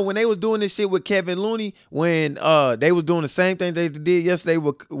 Now, when they was doing this shit with Kevin Looney, when they was doing the same thing they did yesterday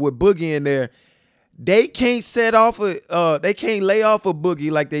with Boogie in there, they can't they can't lay off a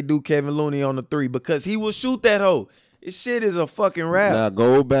Boogie like they do Kevin Looney on the 3 because he will shoot that hole. This shit is a fucking rap. Now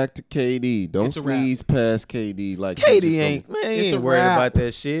go back to KD. Don't It's a rap. sneeze past KD like he KD just ain't gonna- man. He It's a ain't worried rap. about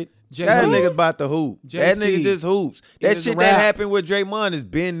that shit. JC. That nigga about to hoop. That JC. nigga just hoops. It That is a shit that rap. happened with Draymond is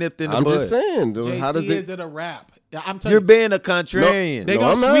being nipped in the I'm bud. just saying. JC, How does is it? it a rap? I'm telling You're you. being a contrarian. They No,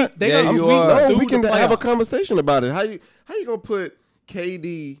 gonna I'm sweep. not. They Yeah, gonna you sweep. are. through No, we the can have a playoffs. conversation about it. How you gonna put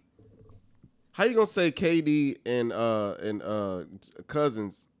KD? How you gonna say KD and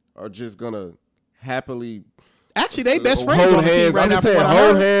Cousins are just gonna happily Actually, they best friends hold on the team hands? right I'm now. just from saying, what I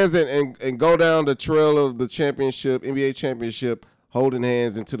hold heard. hands and go down the trail of the championship, NBA championship, holding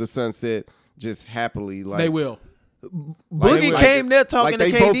hands into the sunset, just happily. Like They will. Boogie came there talking like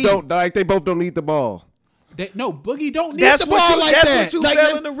to they KD. both don't need the ball. No, Boogie don't need That's the what ball you. like That's that. what you Like,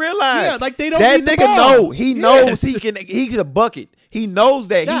 failing to realize. Yeah, like they don't that need the nigga ball. know. He knows Yes. he's a bucket. He knows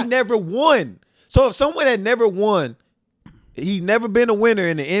that. Yeah. He never won. So if someone that never won, he's never been a winner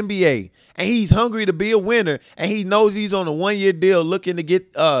in the NBA, and he's hungry to be a winner, and he knows he's on a 1-year deal, looking to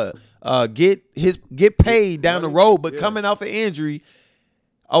get paid down the road, but coming off an injury.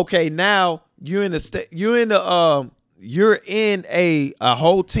 Okay, now you're in a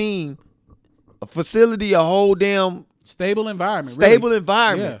whole team, a facility, a whole damn Stable environment. stable really.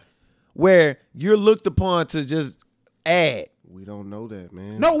 environment Yeah. where you're looked upon to just add. We don't know that,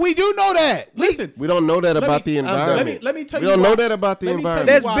 man. No, we do know that. Listen, we don't know that Let about me- the I'm done. environment. Let me tell we you don't why. know that about the Let me tell you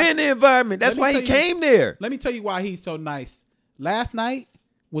environment. why. That's been the environment. That's Let why me he tell you- came there. let me tell you why he's so nice. Last night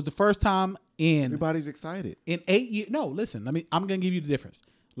was the first time in Everybody's excited. 8 years. No, listen. I'm gonna give you the difference.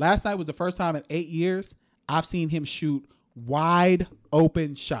 Last night was the first time in 8 years I've seen him shoot wide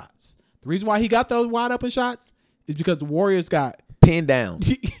open shots. The reason why he got those wide open shots is because the Warriors got Pinned down.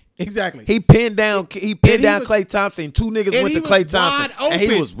 exactly. He pinned down. He pinned he down was- Klay Thompson. 2 niggas and went he to was Klay Thompson, wide and he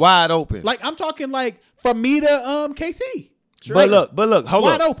open. was wide open. Like I'm talking like from me to KC. But look, hold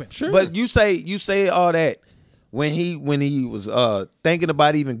Wide up. open. Sure. But you say all that when he was thinking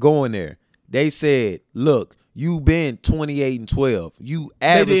about even going there. They said, "Look, you been 28-12. You They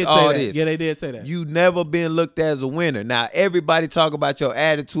averaged did all say that. this. Yeah, they did say that. You never been looked at as a winner. Now everybody talk about your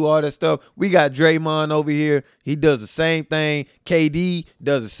attitude, all that stuff. We got Draymond over here. He does the same thing. KD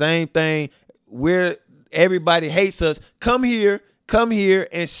does the same thing. Where everybody hates us. Come here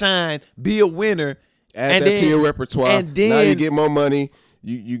and shine. Be a winner. Add that to your repertoire. And then now you get more money.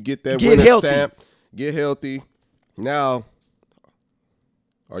 You get that Get winner healthy. stamp. Get healthy. Now,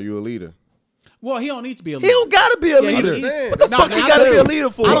 are you a leader? Well, he don't need to be a he leader. don't gotta be a Yeah, leader. I'm saying. What the No, fuck I he gotta do. be a leader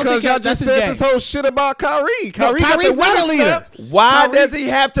for? I don't Because think y'all that's just his said game. this whole shit about Kyrie. Kyrie got Kyrie's the not winner a leader. stamp. Why Kyrie- does he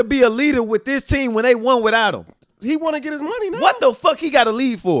have to be a leader with this team when they won without him? He want to get his money now. What the fuck he got to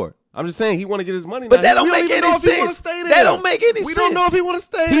lead for? I'm just saying he want to get his money But now. that don't We make even any know if he wanna sense. stay there. That don't make any We sense. don't know if he want to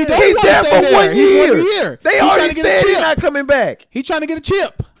stay He there. don't He's wanna there stay for there. 1 He year. 1 year. They He trying already to get a said he's chip. not coming back. He trying to get a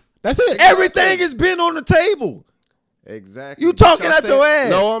chip. That's it. Everything has been on the table. Exactly. You But talking y'all out your said- ass.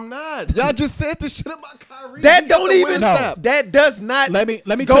 No, I'm not. Y'all just said this shit about Kyrie. That He got don't the even winner No. stamp. That does not Let me go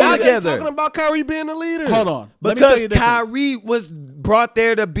tell you Y'all together. just talking about Kyrie being a leader. Hold on. Let me tell Because you the difference. Kyrie was brought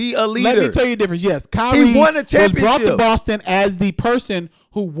there to be a leader. Let me tell you the difference. Yes, Kyrie won a was brought to championship. Boston as the person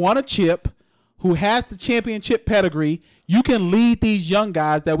who won a chip, who has the championship pedigree. You can lead these young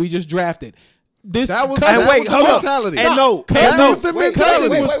guys that we just drafted. This That was- Cousins- And that wait, was the hold up. mentality. And no, That and no. was the Wait, mentality.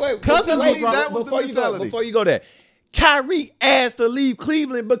 wait. Cousins Wait, was- that was the before you go, mentality. before you go there. Kyrie asked to leave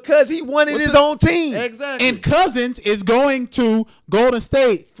Cleveland because he wanted What his the- own team. Exactly. and Cousins is going to Golden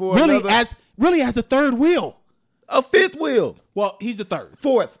State For really another- as a third wheel. A fifth wheel. Well, he's the third.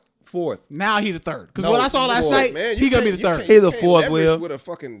 Fourth. Now he's the third. Because No, what I saw last Boy, night, man, he you gonna be can't- the you third. can't- He's you a can't fourth leverage wheel. with a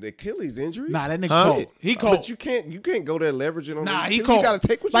fucking Achilles injury. Nah, that nigga Huh? cold. He cold. But you can't go there leveraging on. Nah, the he Achilles. cold. You gotta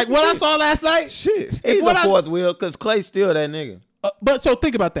take what like you what can I get. saw last night. Shit. He's what a I- fourth wheel because Clay's still that nigga. But so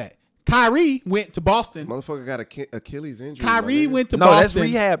think about that. Kyrie went to Boston. Motherfucker got a Achilles injury. Kyrie my nigga. went to No, Boston. that's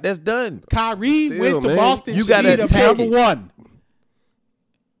rehab. That's done. Kyrie Still, went to man. Boston. You gotta speed of take number it. one.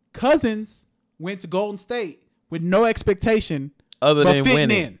 Cousins went to Golden State with no expectation Other but than fitting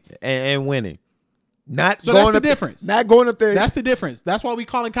winning in. and winning. Not So going that's the up difference. Not going up there. That's the difference. That's why we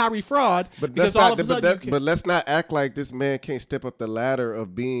calling Kyrie fraud. But because that's all not. of a sudden, you can- But let's not act like this man can't step up the ladder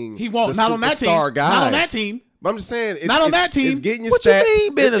of being. he won't. the Not on that team. superstar guy. Not on that team. But I'm just saying. Not on that team. It's getting your what stats. you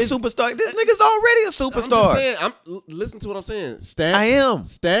mean being a It's- superstar? This nigga's already a I'm superstar. just saying. Listen to what I'm saying. Stats. I am.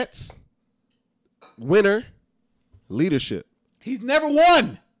 Stats. Winner. Leadership. He's never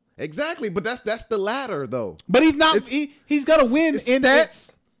won. Exactly, but that's the latter though. But he's not. It's- He's gonna win It's in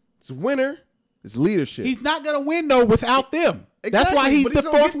stats. It's winner. It's leadership. He's not gonna win though without them. That's Exactly, why he's but the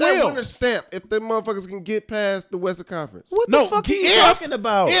gonna fourth get that wheel. winner stamp if them motherfuckers can get past the Western Conference. What No, the fuck are you if- talking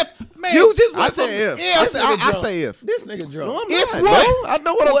about? If man, You just I went say from- if. if- I say if. This nigga drunk. No, I'm If not. what? bro. I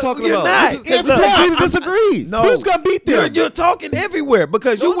know what I'm Well, talking you're about. not. We just- If we just what? agree to disagree. No, Who's gonna beat them? You're talking everywhere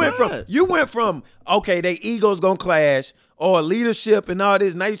because No, you I'm went not. from okay, they egos gonna clash or leadership and all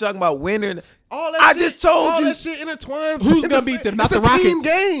this. Now you're talking about winning. All that I shit, just told all you. that shit intertwines. Who's in gonna the beat same- them? Not it's the a team Rockets.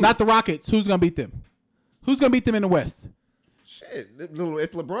 game. Not the Rockets. Who's gonna beat them? Who's gonna beat them in the West? Shit.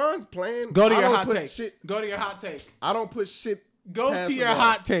 If LeBron's playing, Go to I your don't hot put take. shit. Go to your hot take. I don't put shit. Go past to your LeBron.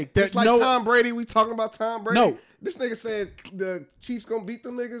 hot take. There's It's like no Tom Brady. We talking about Tom Brady. No. This nigga said the Chiefs gonna beat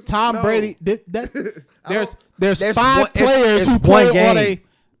them niggas. Tom No. Brady. There's There's five one- it's- players it's who one play on game.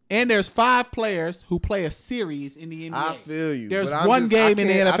 and there's 5 players who play a series in the NBA. I feel you. There's but I'm one just- game in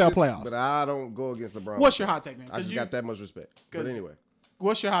the I NFL just- playoffs. But I don't go against LeBron. What's your hot take, man? I just got that much respect. But 'cause- anyway.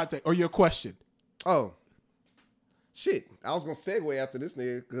 What's your hot take or your question? Oh. Shit. I was gonna segue after this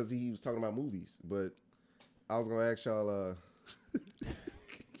nigga because he was talking about movies, but I was gonna ask y'all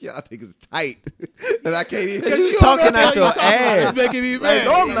y'all niggas tight. And I can't even You talking out your It's ass. making me mad.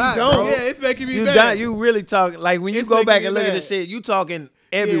 no, I'm not, Don't. bro. Yeah, it's making me You mad. done, you really talking like when you It's go making back me and look at mad. the shit, you talking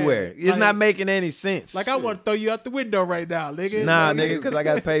everywhere. Yeah, It's not like- making any sense. Like I want to throw you out the window right now, nigga. nah, Y'all nigga, because I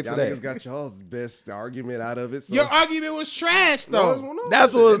got to pay for Y'all niggas that. got y'all's best argument out of it. So. Your argument was trash, though.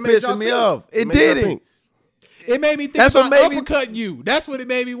 That's what was It made y'all pissing me think. off. It made y'all didn't. think. It made me think That's what about made me- uppercutting you. That's what it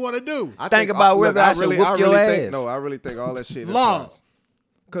made me want to do. I Think about whether I should whoop your really ass. Think, no, I really think all that shit. Law.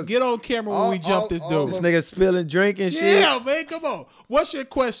 Because Get on camera when we jump this dude. This nigga spilling drink and shit. Yeah, man, come on. What's your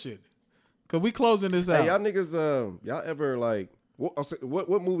question? Cause we closing this out. Hey, y'all niggas, y'all ever like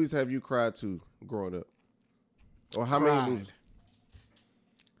what movies have you cried to growing up? Or how Cried. many movies?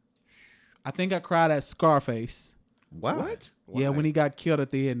 I think I cried at Scarface. What? Yeah, when he got killed at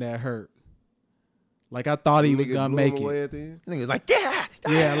the end, that hurt. Like I thought he was Nigga gonna blew make him away it. at the end? Nigga was like, yeah.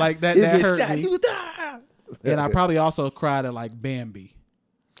 Yeah, like that. You That get hurt shot, me. you die. And I probably also cried at like Bambi.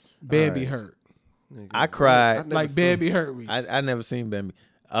 Bambi Alright. hurt. Nigga, I cried. I've never Like seen- Bambi hurt me. I never seen Bambi.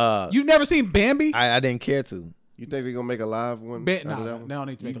 You've never seen Bambi? I didn't care to. You think they're gonna make a live one? Nah, out of that one? they don't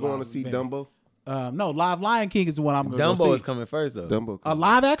need to make You a going live to see Bambi. Dumbo? No, live Lion King is the one I'm going to go Dumbo see. is coming first though. Dumbo. A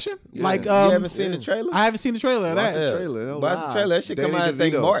live action? Yeah. Like You You haven't seen yeah. the trailer? I haven't seen the trailer of Watch that. the trailer. Hell, Watch the live. trailer. That shit come Danny out, I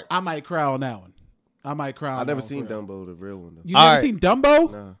think, DeVito. March. I might cry on that one. I might cry. I've on never that seen one for real. Dumbo, the real one though. You never Alright. seen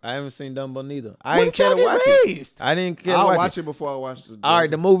Dumbo? Nah. I haven't seen Dumbo neither. I When didn't did care y'all to get watch raised? it. I didn't care to I'll watch, watch it. it before I watch the. All right,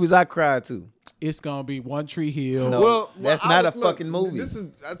 the movies I cried to. It's gonna be One Tree Hill. No. Well, That's I not was- a fucking movie. This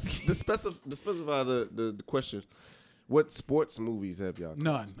is to specify the question. What sports movies have y'all?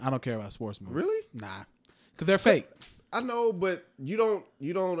 None. I don't care about sports movies. Really? Nah, because they're fake. I know, but you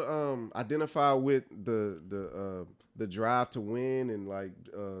don't identify with the drive to win and like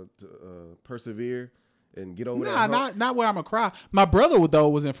to persevere and get over Nah, that. hump? not where I'm gonna cry. My brother though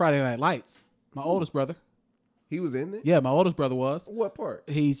was in Friday Night Lights. My oldest brother. He was in it. Yeah, my oldest brother was. What part?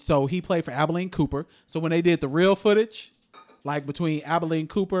 He played for Abilene Cooper. So when they did the real footage, like between Abilene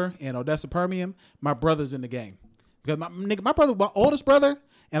Cooper and Odessa Permian, my brother's in the game. Because my oldest brother,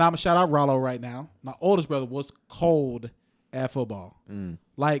 and I'm gonna shout out Rollo right now. My oldest brother was cold at football.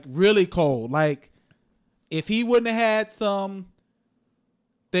 Like really cold. Like if he wouldn't have had some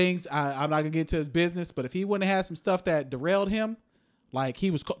things, I'm not gonna get into his business, but if he wouldn't have had some stuff that derailed him, like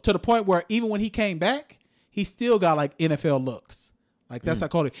he was to the point where even when he came back, he still got like NFL looks. Like that's how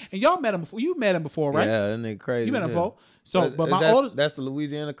cold he. And y'all met him before. You met him before, right? Yeah, that nigga crazy. You met him as hell. before. So, but Is my that- oldest, That's the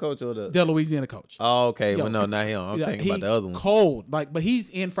Louisiana coach or the Louisiana coach. Oh, okay. Yo, Well, no, not him. I'm Yeah, thinking he about the other one. Cold, like, but he's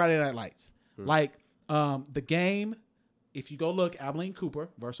in Friday Night Lights. Like, the game. If you go look, Abilene Cooper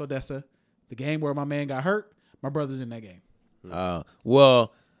versus Odessa, the game where my man got hurt. My brother's in that game.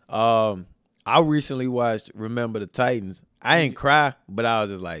 I recently watched Remember the Titans. I ain't cry, but I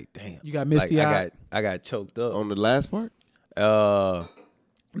was just like, damn. You got misty-eyed? I got choked up. On the last part?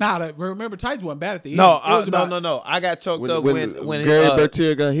 Nah, remember Titans wasn't bad at the end. No, It was about- no. I got choked up when Gary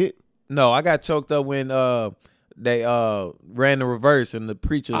Bertier got hit. No, I got choked up when they ran the reverse and the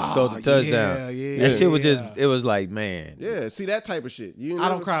preacher scored the touchdown. yeah, that shit was yeah. just it was like, man. Yeah, see that type of shit. You I don't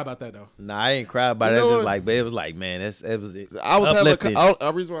never- cry about that though. Nah, I ain't cry about You it. know It's just what? like, but it was like, man, it was I was uplifting. having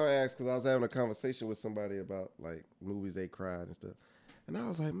a reason why I asked because I was having a conversation with somebody about like movies they cried and stuff, and I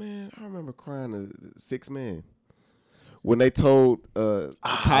was like, man, I remember crying to 6 Man when they told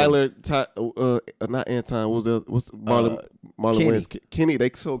Tyler, not Anton, what's Marlon Kenny. Wayans, Kenny? They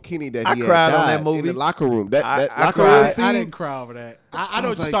told Kenny that I he cried had on died that movie. in the locker room. That I locker cried. room scene. I didn't cry over that. I know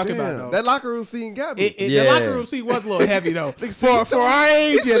what was you're like, talking damn, about though. That locker room scene got me. The locker room scene was a little heavy though. For our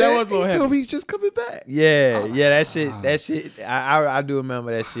age, He yeah, that said- was a little He told heavy. me he's just coming back. Yeah, that shit. I do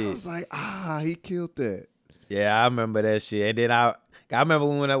remember that I shit. was like, he killed that. Yeah, I remember that shit. And then I remember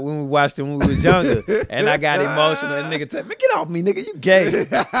when we watched it when we was younger, and I got emotional. And nigga said, "Man, get off me, nigga, you gay."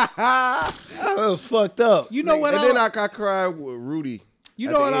 I was fucked up. You know what? And then I cried with Rudy. You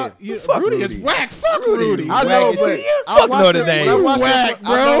at know the what? end. Fuck Rudy Rudy. is whack. Fuck Rudy. I Whack know, as but shit. I Fuck watched Notre it- Dame. when I watched Whack, it,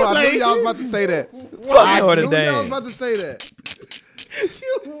 bro. I knew y'all was about to say that. Fuck Notre I knew y'all was Dame. about to say that.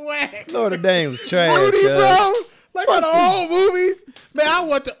 You whack. Notre Dame was trash. Rudy, cuz. bro. Like on the old movies, man. I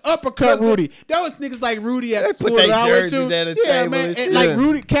want to uppercut Rudy. There was niggas like Rudy at They the school put they that I went jerseys to. at the Yeah, table man. and And shit. like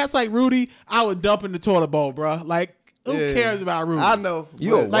Rudy, cats like Rudy, I would dump in the toilet bowl, bro. Like who Yeah. cares about Rudy? I know.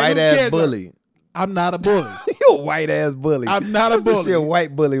 You a but- Like, white who ass cares, bro? bully. I'm not a bully. You a white ass bully. I'm not a That's the bully. shit a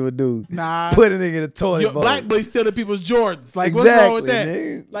white bully would do. Nah. Put a nigga in the toilet Your bowl. black boy stealing people's Jordans. Like what's wrong with that?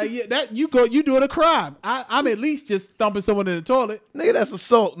 Exactly, nigga. Like yeah, that you doing a crime. I'm at least just thumping someone in the toilet. Nigga, that's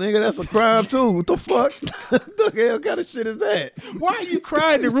assault. Nigga, that's a crime too. What the fuck? The hell kind of shit is that? Why are you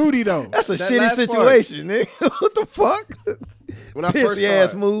crying to Rudy though? That's a That shitty last part. situation, nigga. What the fuck? When I first Pissy saw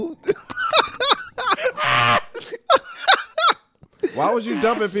ass it, move. why was you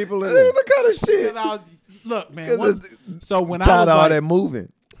dumping people in Nigga, there? what kind of shit? And I was, look, man. 'Cause once- it's- so when I Tired was of all like, that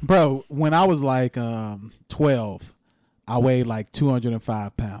moving. bro, when I was like 12, I weighed like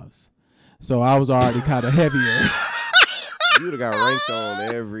 205 pounds. So I was already kind of heavier. You would have got ranked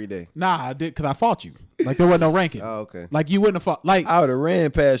on every day. Nah, I did because I fought you. Like there wasn't no ranking. Oh, okay. Like you wouldn't have fought. Like I would have ran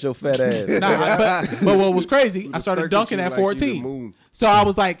past your fat ass. nah, but what was crazy? I The started circuit dunking you at like you the 14. moon. So I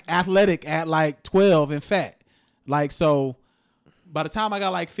was like athletic at like 12 and fat. Like so, by the time I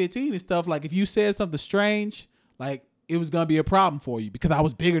got like 15 and stuff, like if you said something strange, like it was gonna be a problem for you because I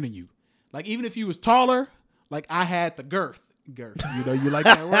was bigger than you. Like even if you was taller, like I had the girth. You know, you like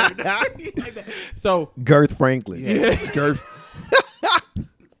that word. You like that. So Girth Franklin. girth.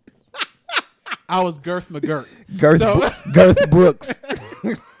 I was Girth McGirt. Girth, So- Girth Brooks.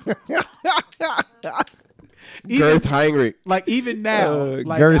 Even, Girth Heinrich. like even now,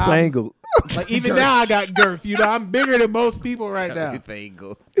 like Girth I'm- Angle. Like even now, I got girth. You know, I'm bigger than most people right now.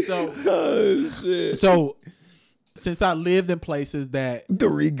 Angle. So, Oh, shit. so since I lived in places that The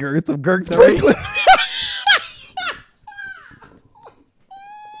regirth of Girth Franklin.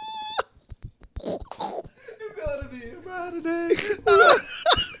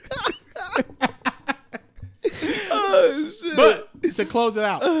 Oh, shit. But to close it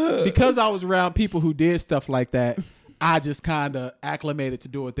out, because I was around people who did stuff like that, I just kind of acclimated to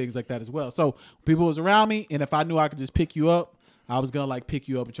doing things like that as well. So people was around me, and if I knew I could just pick you up, I was gonna like pick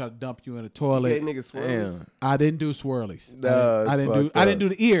you up and try to dump you in the toilet. Gay niggas swirls. Damn. I didn't do swirlies. Nah, I didn't fucked do. I didn't up.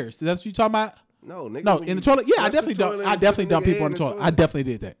 do the ears. That's what you talking about? No, nigga. No, when in you the toilet. Yeah, I flush the definitely dump. toilet I and definitely put the dump nigga people in in the toilet. toilet. I definitely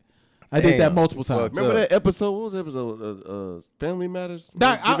did that. I did that Damn, multiple you times. fucked Remember up. that episode? What was the episode? Family Matters?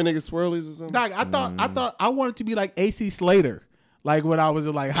 Doc, Giving niggas swirlies or something? Dog, I thought I wanted to be like AC Slater, like when I was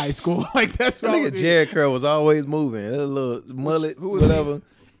in like high school. Like that's what I was Nigga Jerry Curl was always moving. A little mullet, who was whatever.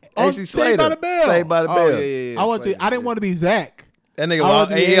 Oh, AC Saved Slater. by the Bell. Saved by the Oh, Bell. yeah. I want to. I didn't want to be Zach. That nigga, I wanted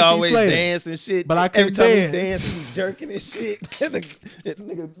to be he AC always Slater. danced and shit. But I Every couldn't time dance. he danced, he jerking and shit. that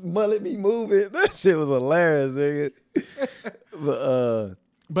nigga mullet me moving. That shit was hilarious, nigga.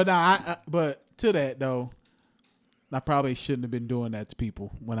 But nah, but to that though, I probably shouldn't have been doing that to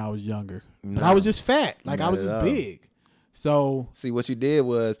people when I was younger. But I was just fat. Like I Not was at just all. big. So See, what you did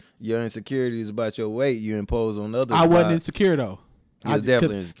was your insecurities about your weight you imposed on others. I wasn't by- insecure though. You was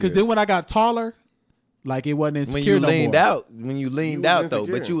definitely insecure. Because then when I got taller, like it wasn't when insecure you no leaned more. out, when you leaned was out though,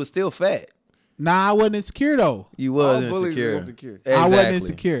 insecure. but you was still fat. Nah, I wasn't insecure though. You was All bullies insecure. is insecure. I wasn't Exactly.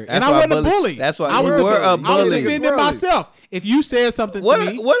 insecure, That's and I why wasn't a bullies- bully. That's why I you was were a I was bully. defending Bullies. myself. If you said something to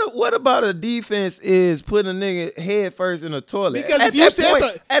me, What about a defense is putting a nigga head first in the toilet? Because at if you that said point,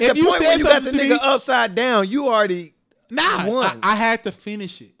 so- at if the you point said when you got the something to nigga me- upside down, you already nah, won. I had to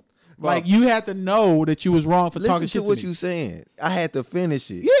finish it. Like you had to know that you was wrong for talking Listen shit to what me. you saying. I had to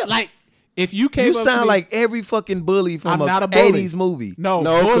finish it. Yeah, like if you came You up to sound me, like every fucking bully from I'm a not a bully. 80s movie. no,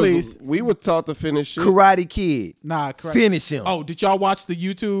 No, bullies. because we were taught to finish shit. Karate Kid. Nah, correct. Finish him. Oh, did y'all watch the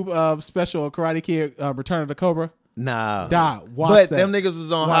YouTube special of Karate Kid Return of the Cobra? Nah. Watch But that. them niggas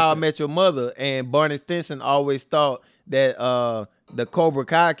was on Watch How I that. Met Your Mother, and Barney Stinson always thought that the Cobra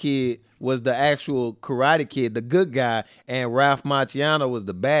Kai kid was the actual Karate Kid, the good guy, and Ralph Macchiano was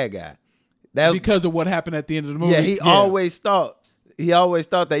the bad guy. That Because of what happened at the end of the movie. yeah, he always thought He always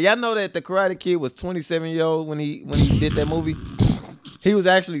thought that. Y'all know that the Karate Kid was 27-year-old when he did that movie. He was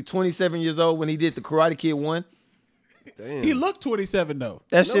actually 27 years old when he did the Karate Kid 1. Damn. He looked 27 though.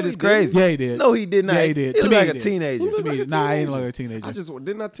 That shit is crazy. Yeah, he did. No, he did not. Yeah, he did. He To looked me, like he a did. teenager. To me, nah, I ain't like a teenager.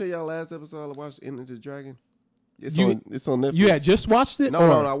 Didn't I tell y'all last episode I watched Enter the Dragon? It's You- on Netflix. You had just watched it? No,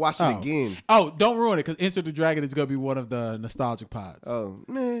 I watched it again. Oh, don't ruin it because Enter the Dragon is gonna be one of the nostalgic pods. Oh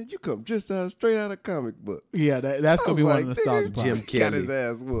man, you come just straight out of comic book. Yeah, that's gonna be one of the nostalgic pods. Jim Got Kelly. his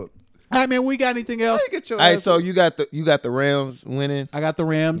ass whooped. All right, man. We got anything else? Get your All right, ass so whooped. you got the Rams winning, I got the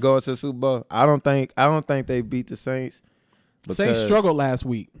Rams. going to the Super Bowl. I don't think they beat the Saints. Saints because- struggled last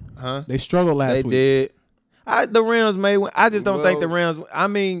week. Huh? They struggled last They week. did. The Rams may win. I just don't think the Well- Rams. I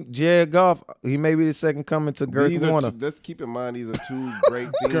mean, Jared Goff, he may be the second coming to Girth These Warner. are let's keep in mind these are two great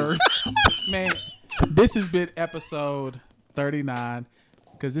teams. Girth. Man, this has been episode 39.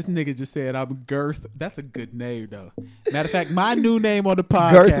 Because this nigga just said I'm Girth. That's a good name, though. Matter of fact, my new name on the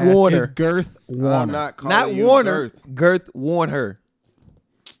podcast Girth Warner. is Girth Warner. I'm not calling Not you Warner. Girth. Girth Warner.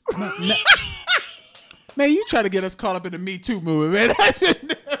 Man, you try to get us caught up in the Me Too movement, man. That's been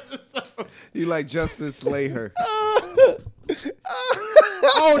the episode. You like Justice Slayer.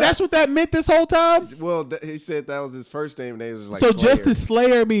 Oh, that's what that meant this whole time? Well, he said that was his first name. They was like So Slayer. Justice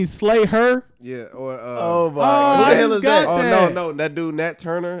Slayer means slay her? Yeah, or Oh my! Oh, Who I the hell just is got that? oh that. no, that dude Nat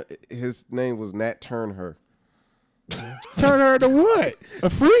Turner. His name was Nat Turner. Turn her to what? A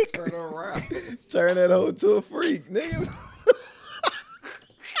freak? Turn around. Turn that hoe to a freak, nigga.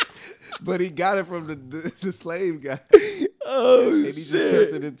 But he got it from the slave guy, Oh and he just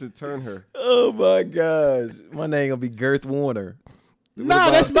turned it into Turn Her. Oh my gosh! My name gonna be Girth Warner.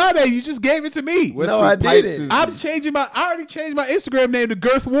 Nah, that's my name. You just gave it to me. Wesley No, I Pipes didn't. is- I already changed my Instagram name to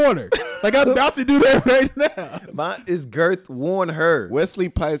Girth Warner. Like I'm about to do that right now. Mine is Girth Warner. Wesley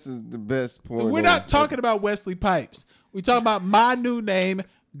Pipes is the best porn. We're name. not talking about Wesley Pipes. We're talking about my new name,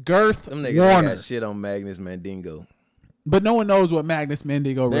 Girth Them niggas Warner. got shit on Magnus Mandingo, But no one knows what Magnus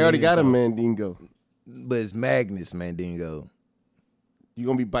Mendigo really They already is, got a though. Mandingo. but it's Magnus Mandingo. You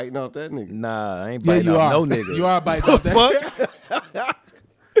gonna be biting off that nigga? Nah, I ain't Yeah, biting you off are. no nigga. You are biting off that.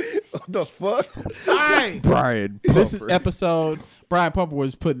 What the fuck? All right. Brian. This is episode. Brian Pumper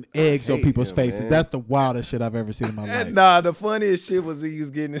was putting eggs on hate people's him, faces. man. That's the wildest shit I've ever seen in my life. Nah, the funniest shit was he was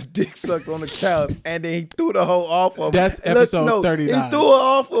getting his dick sucked on the couch, and then he threw the hoe off of him. That's And look, episode 39. He threw her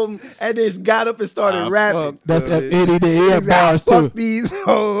off him, and then got up and started rapping. That's Fuck Eddie the Air He's like, bars fuck too. these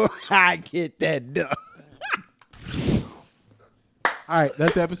hoes. I get that done. All right,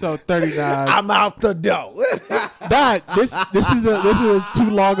 that's episode 39. I'm out the door. Dad, this is a too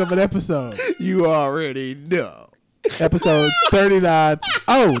long of an episode. You already know. Episode 39.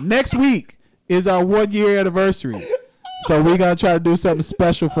 Oh, next week is our 1 year anniversary. So we're gonna try to do something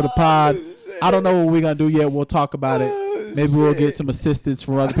special for the pod. I don't know what we're gonna do yet. We'll talk about it. Maybe we'll get some assistance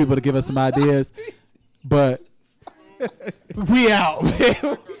from other people to give us some ideas. But we out, man.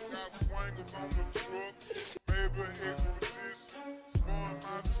 Got swingers on the truck, baby expedition, smart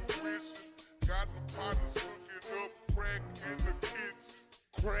my tuition, got the partners hooking up, crack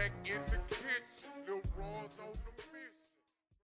in the kitchen, little raws on the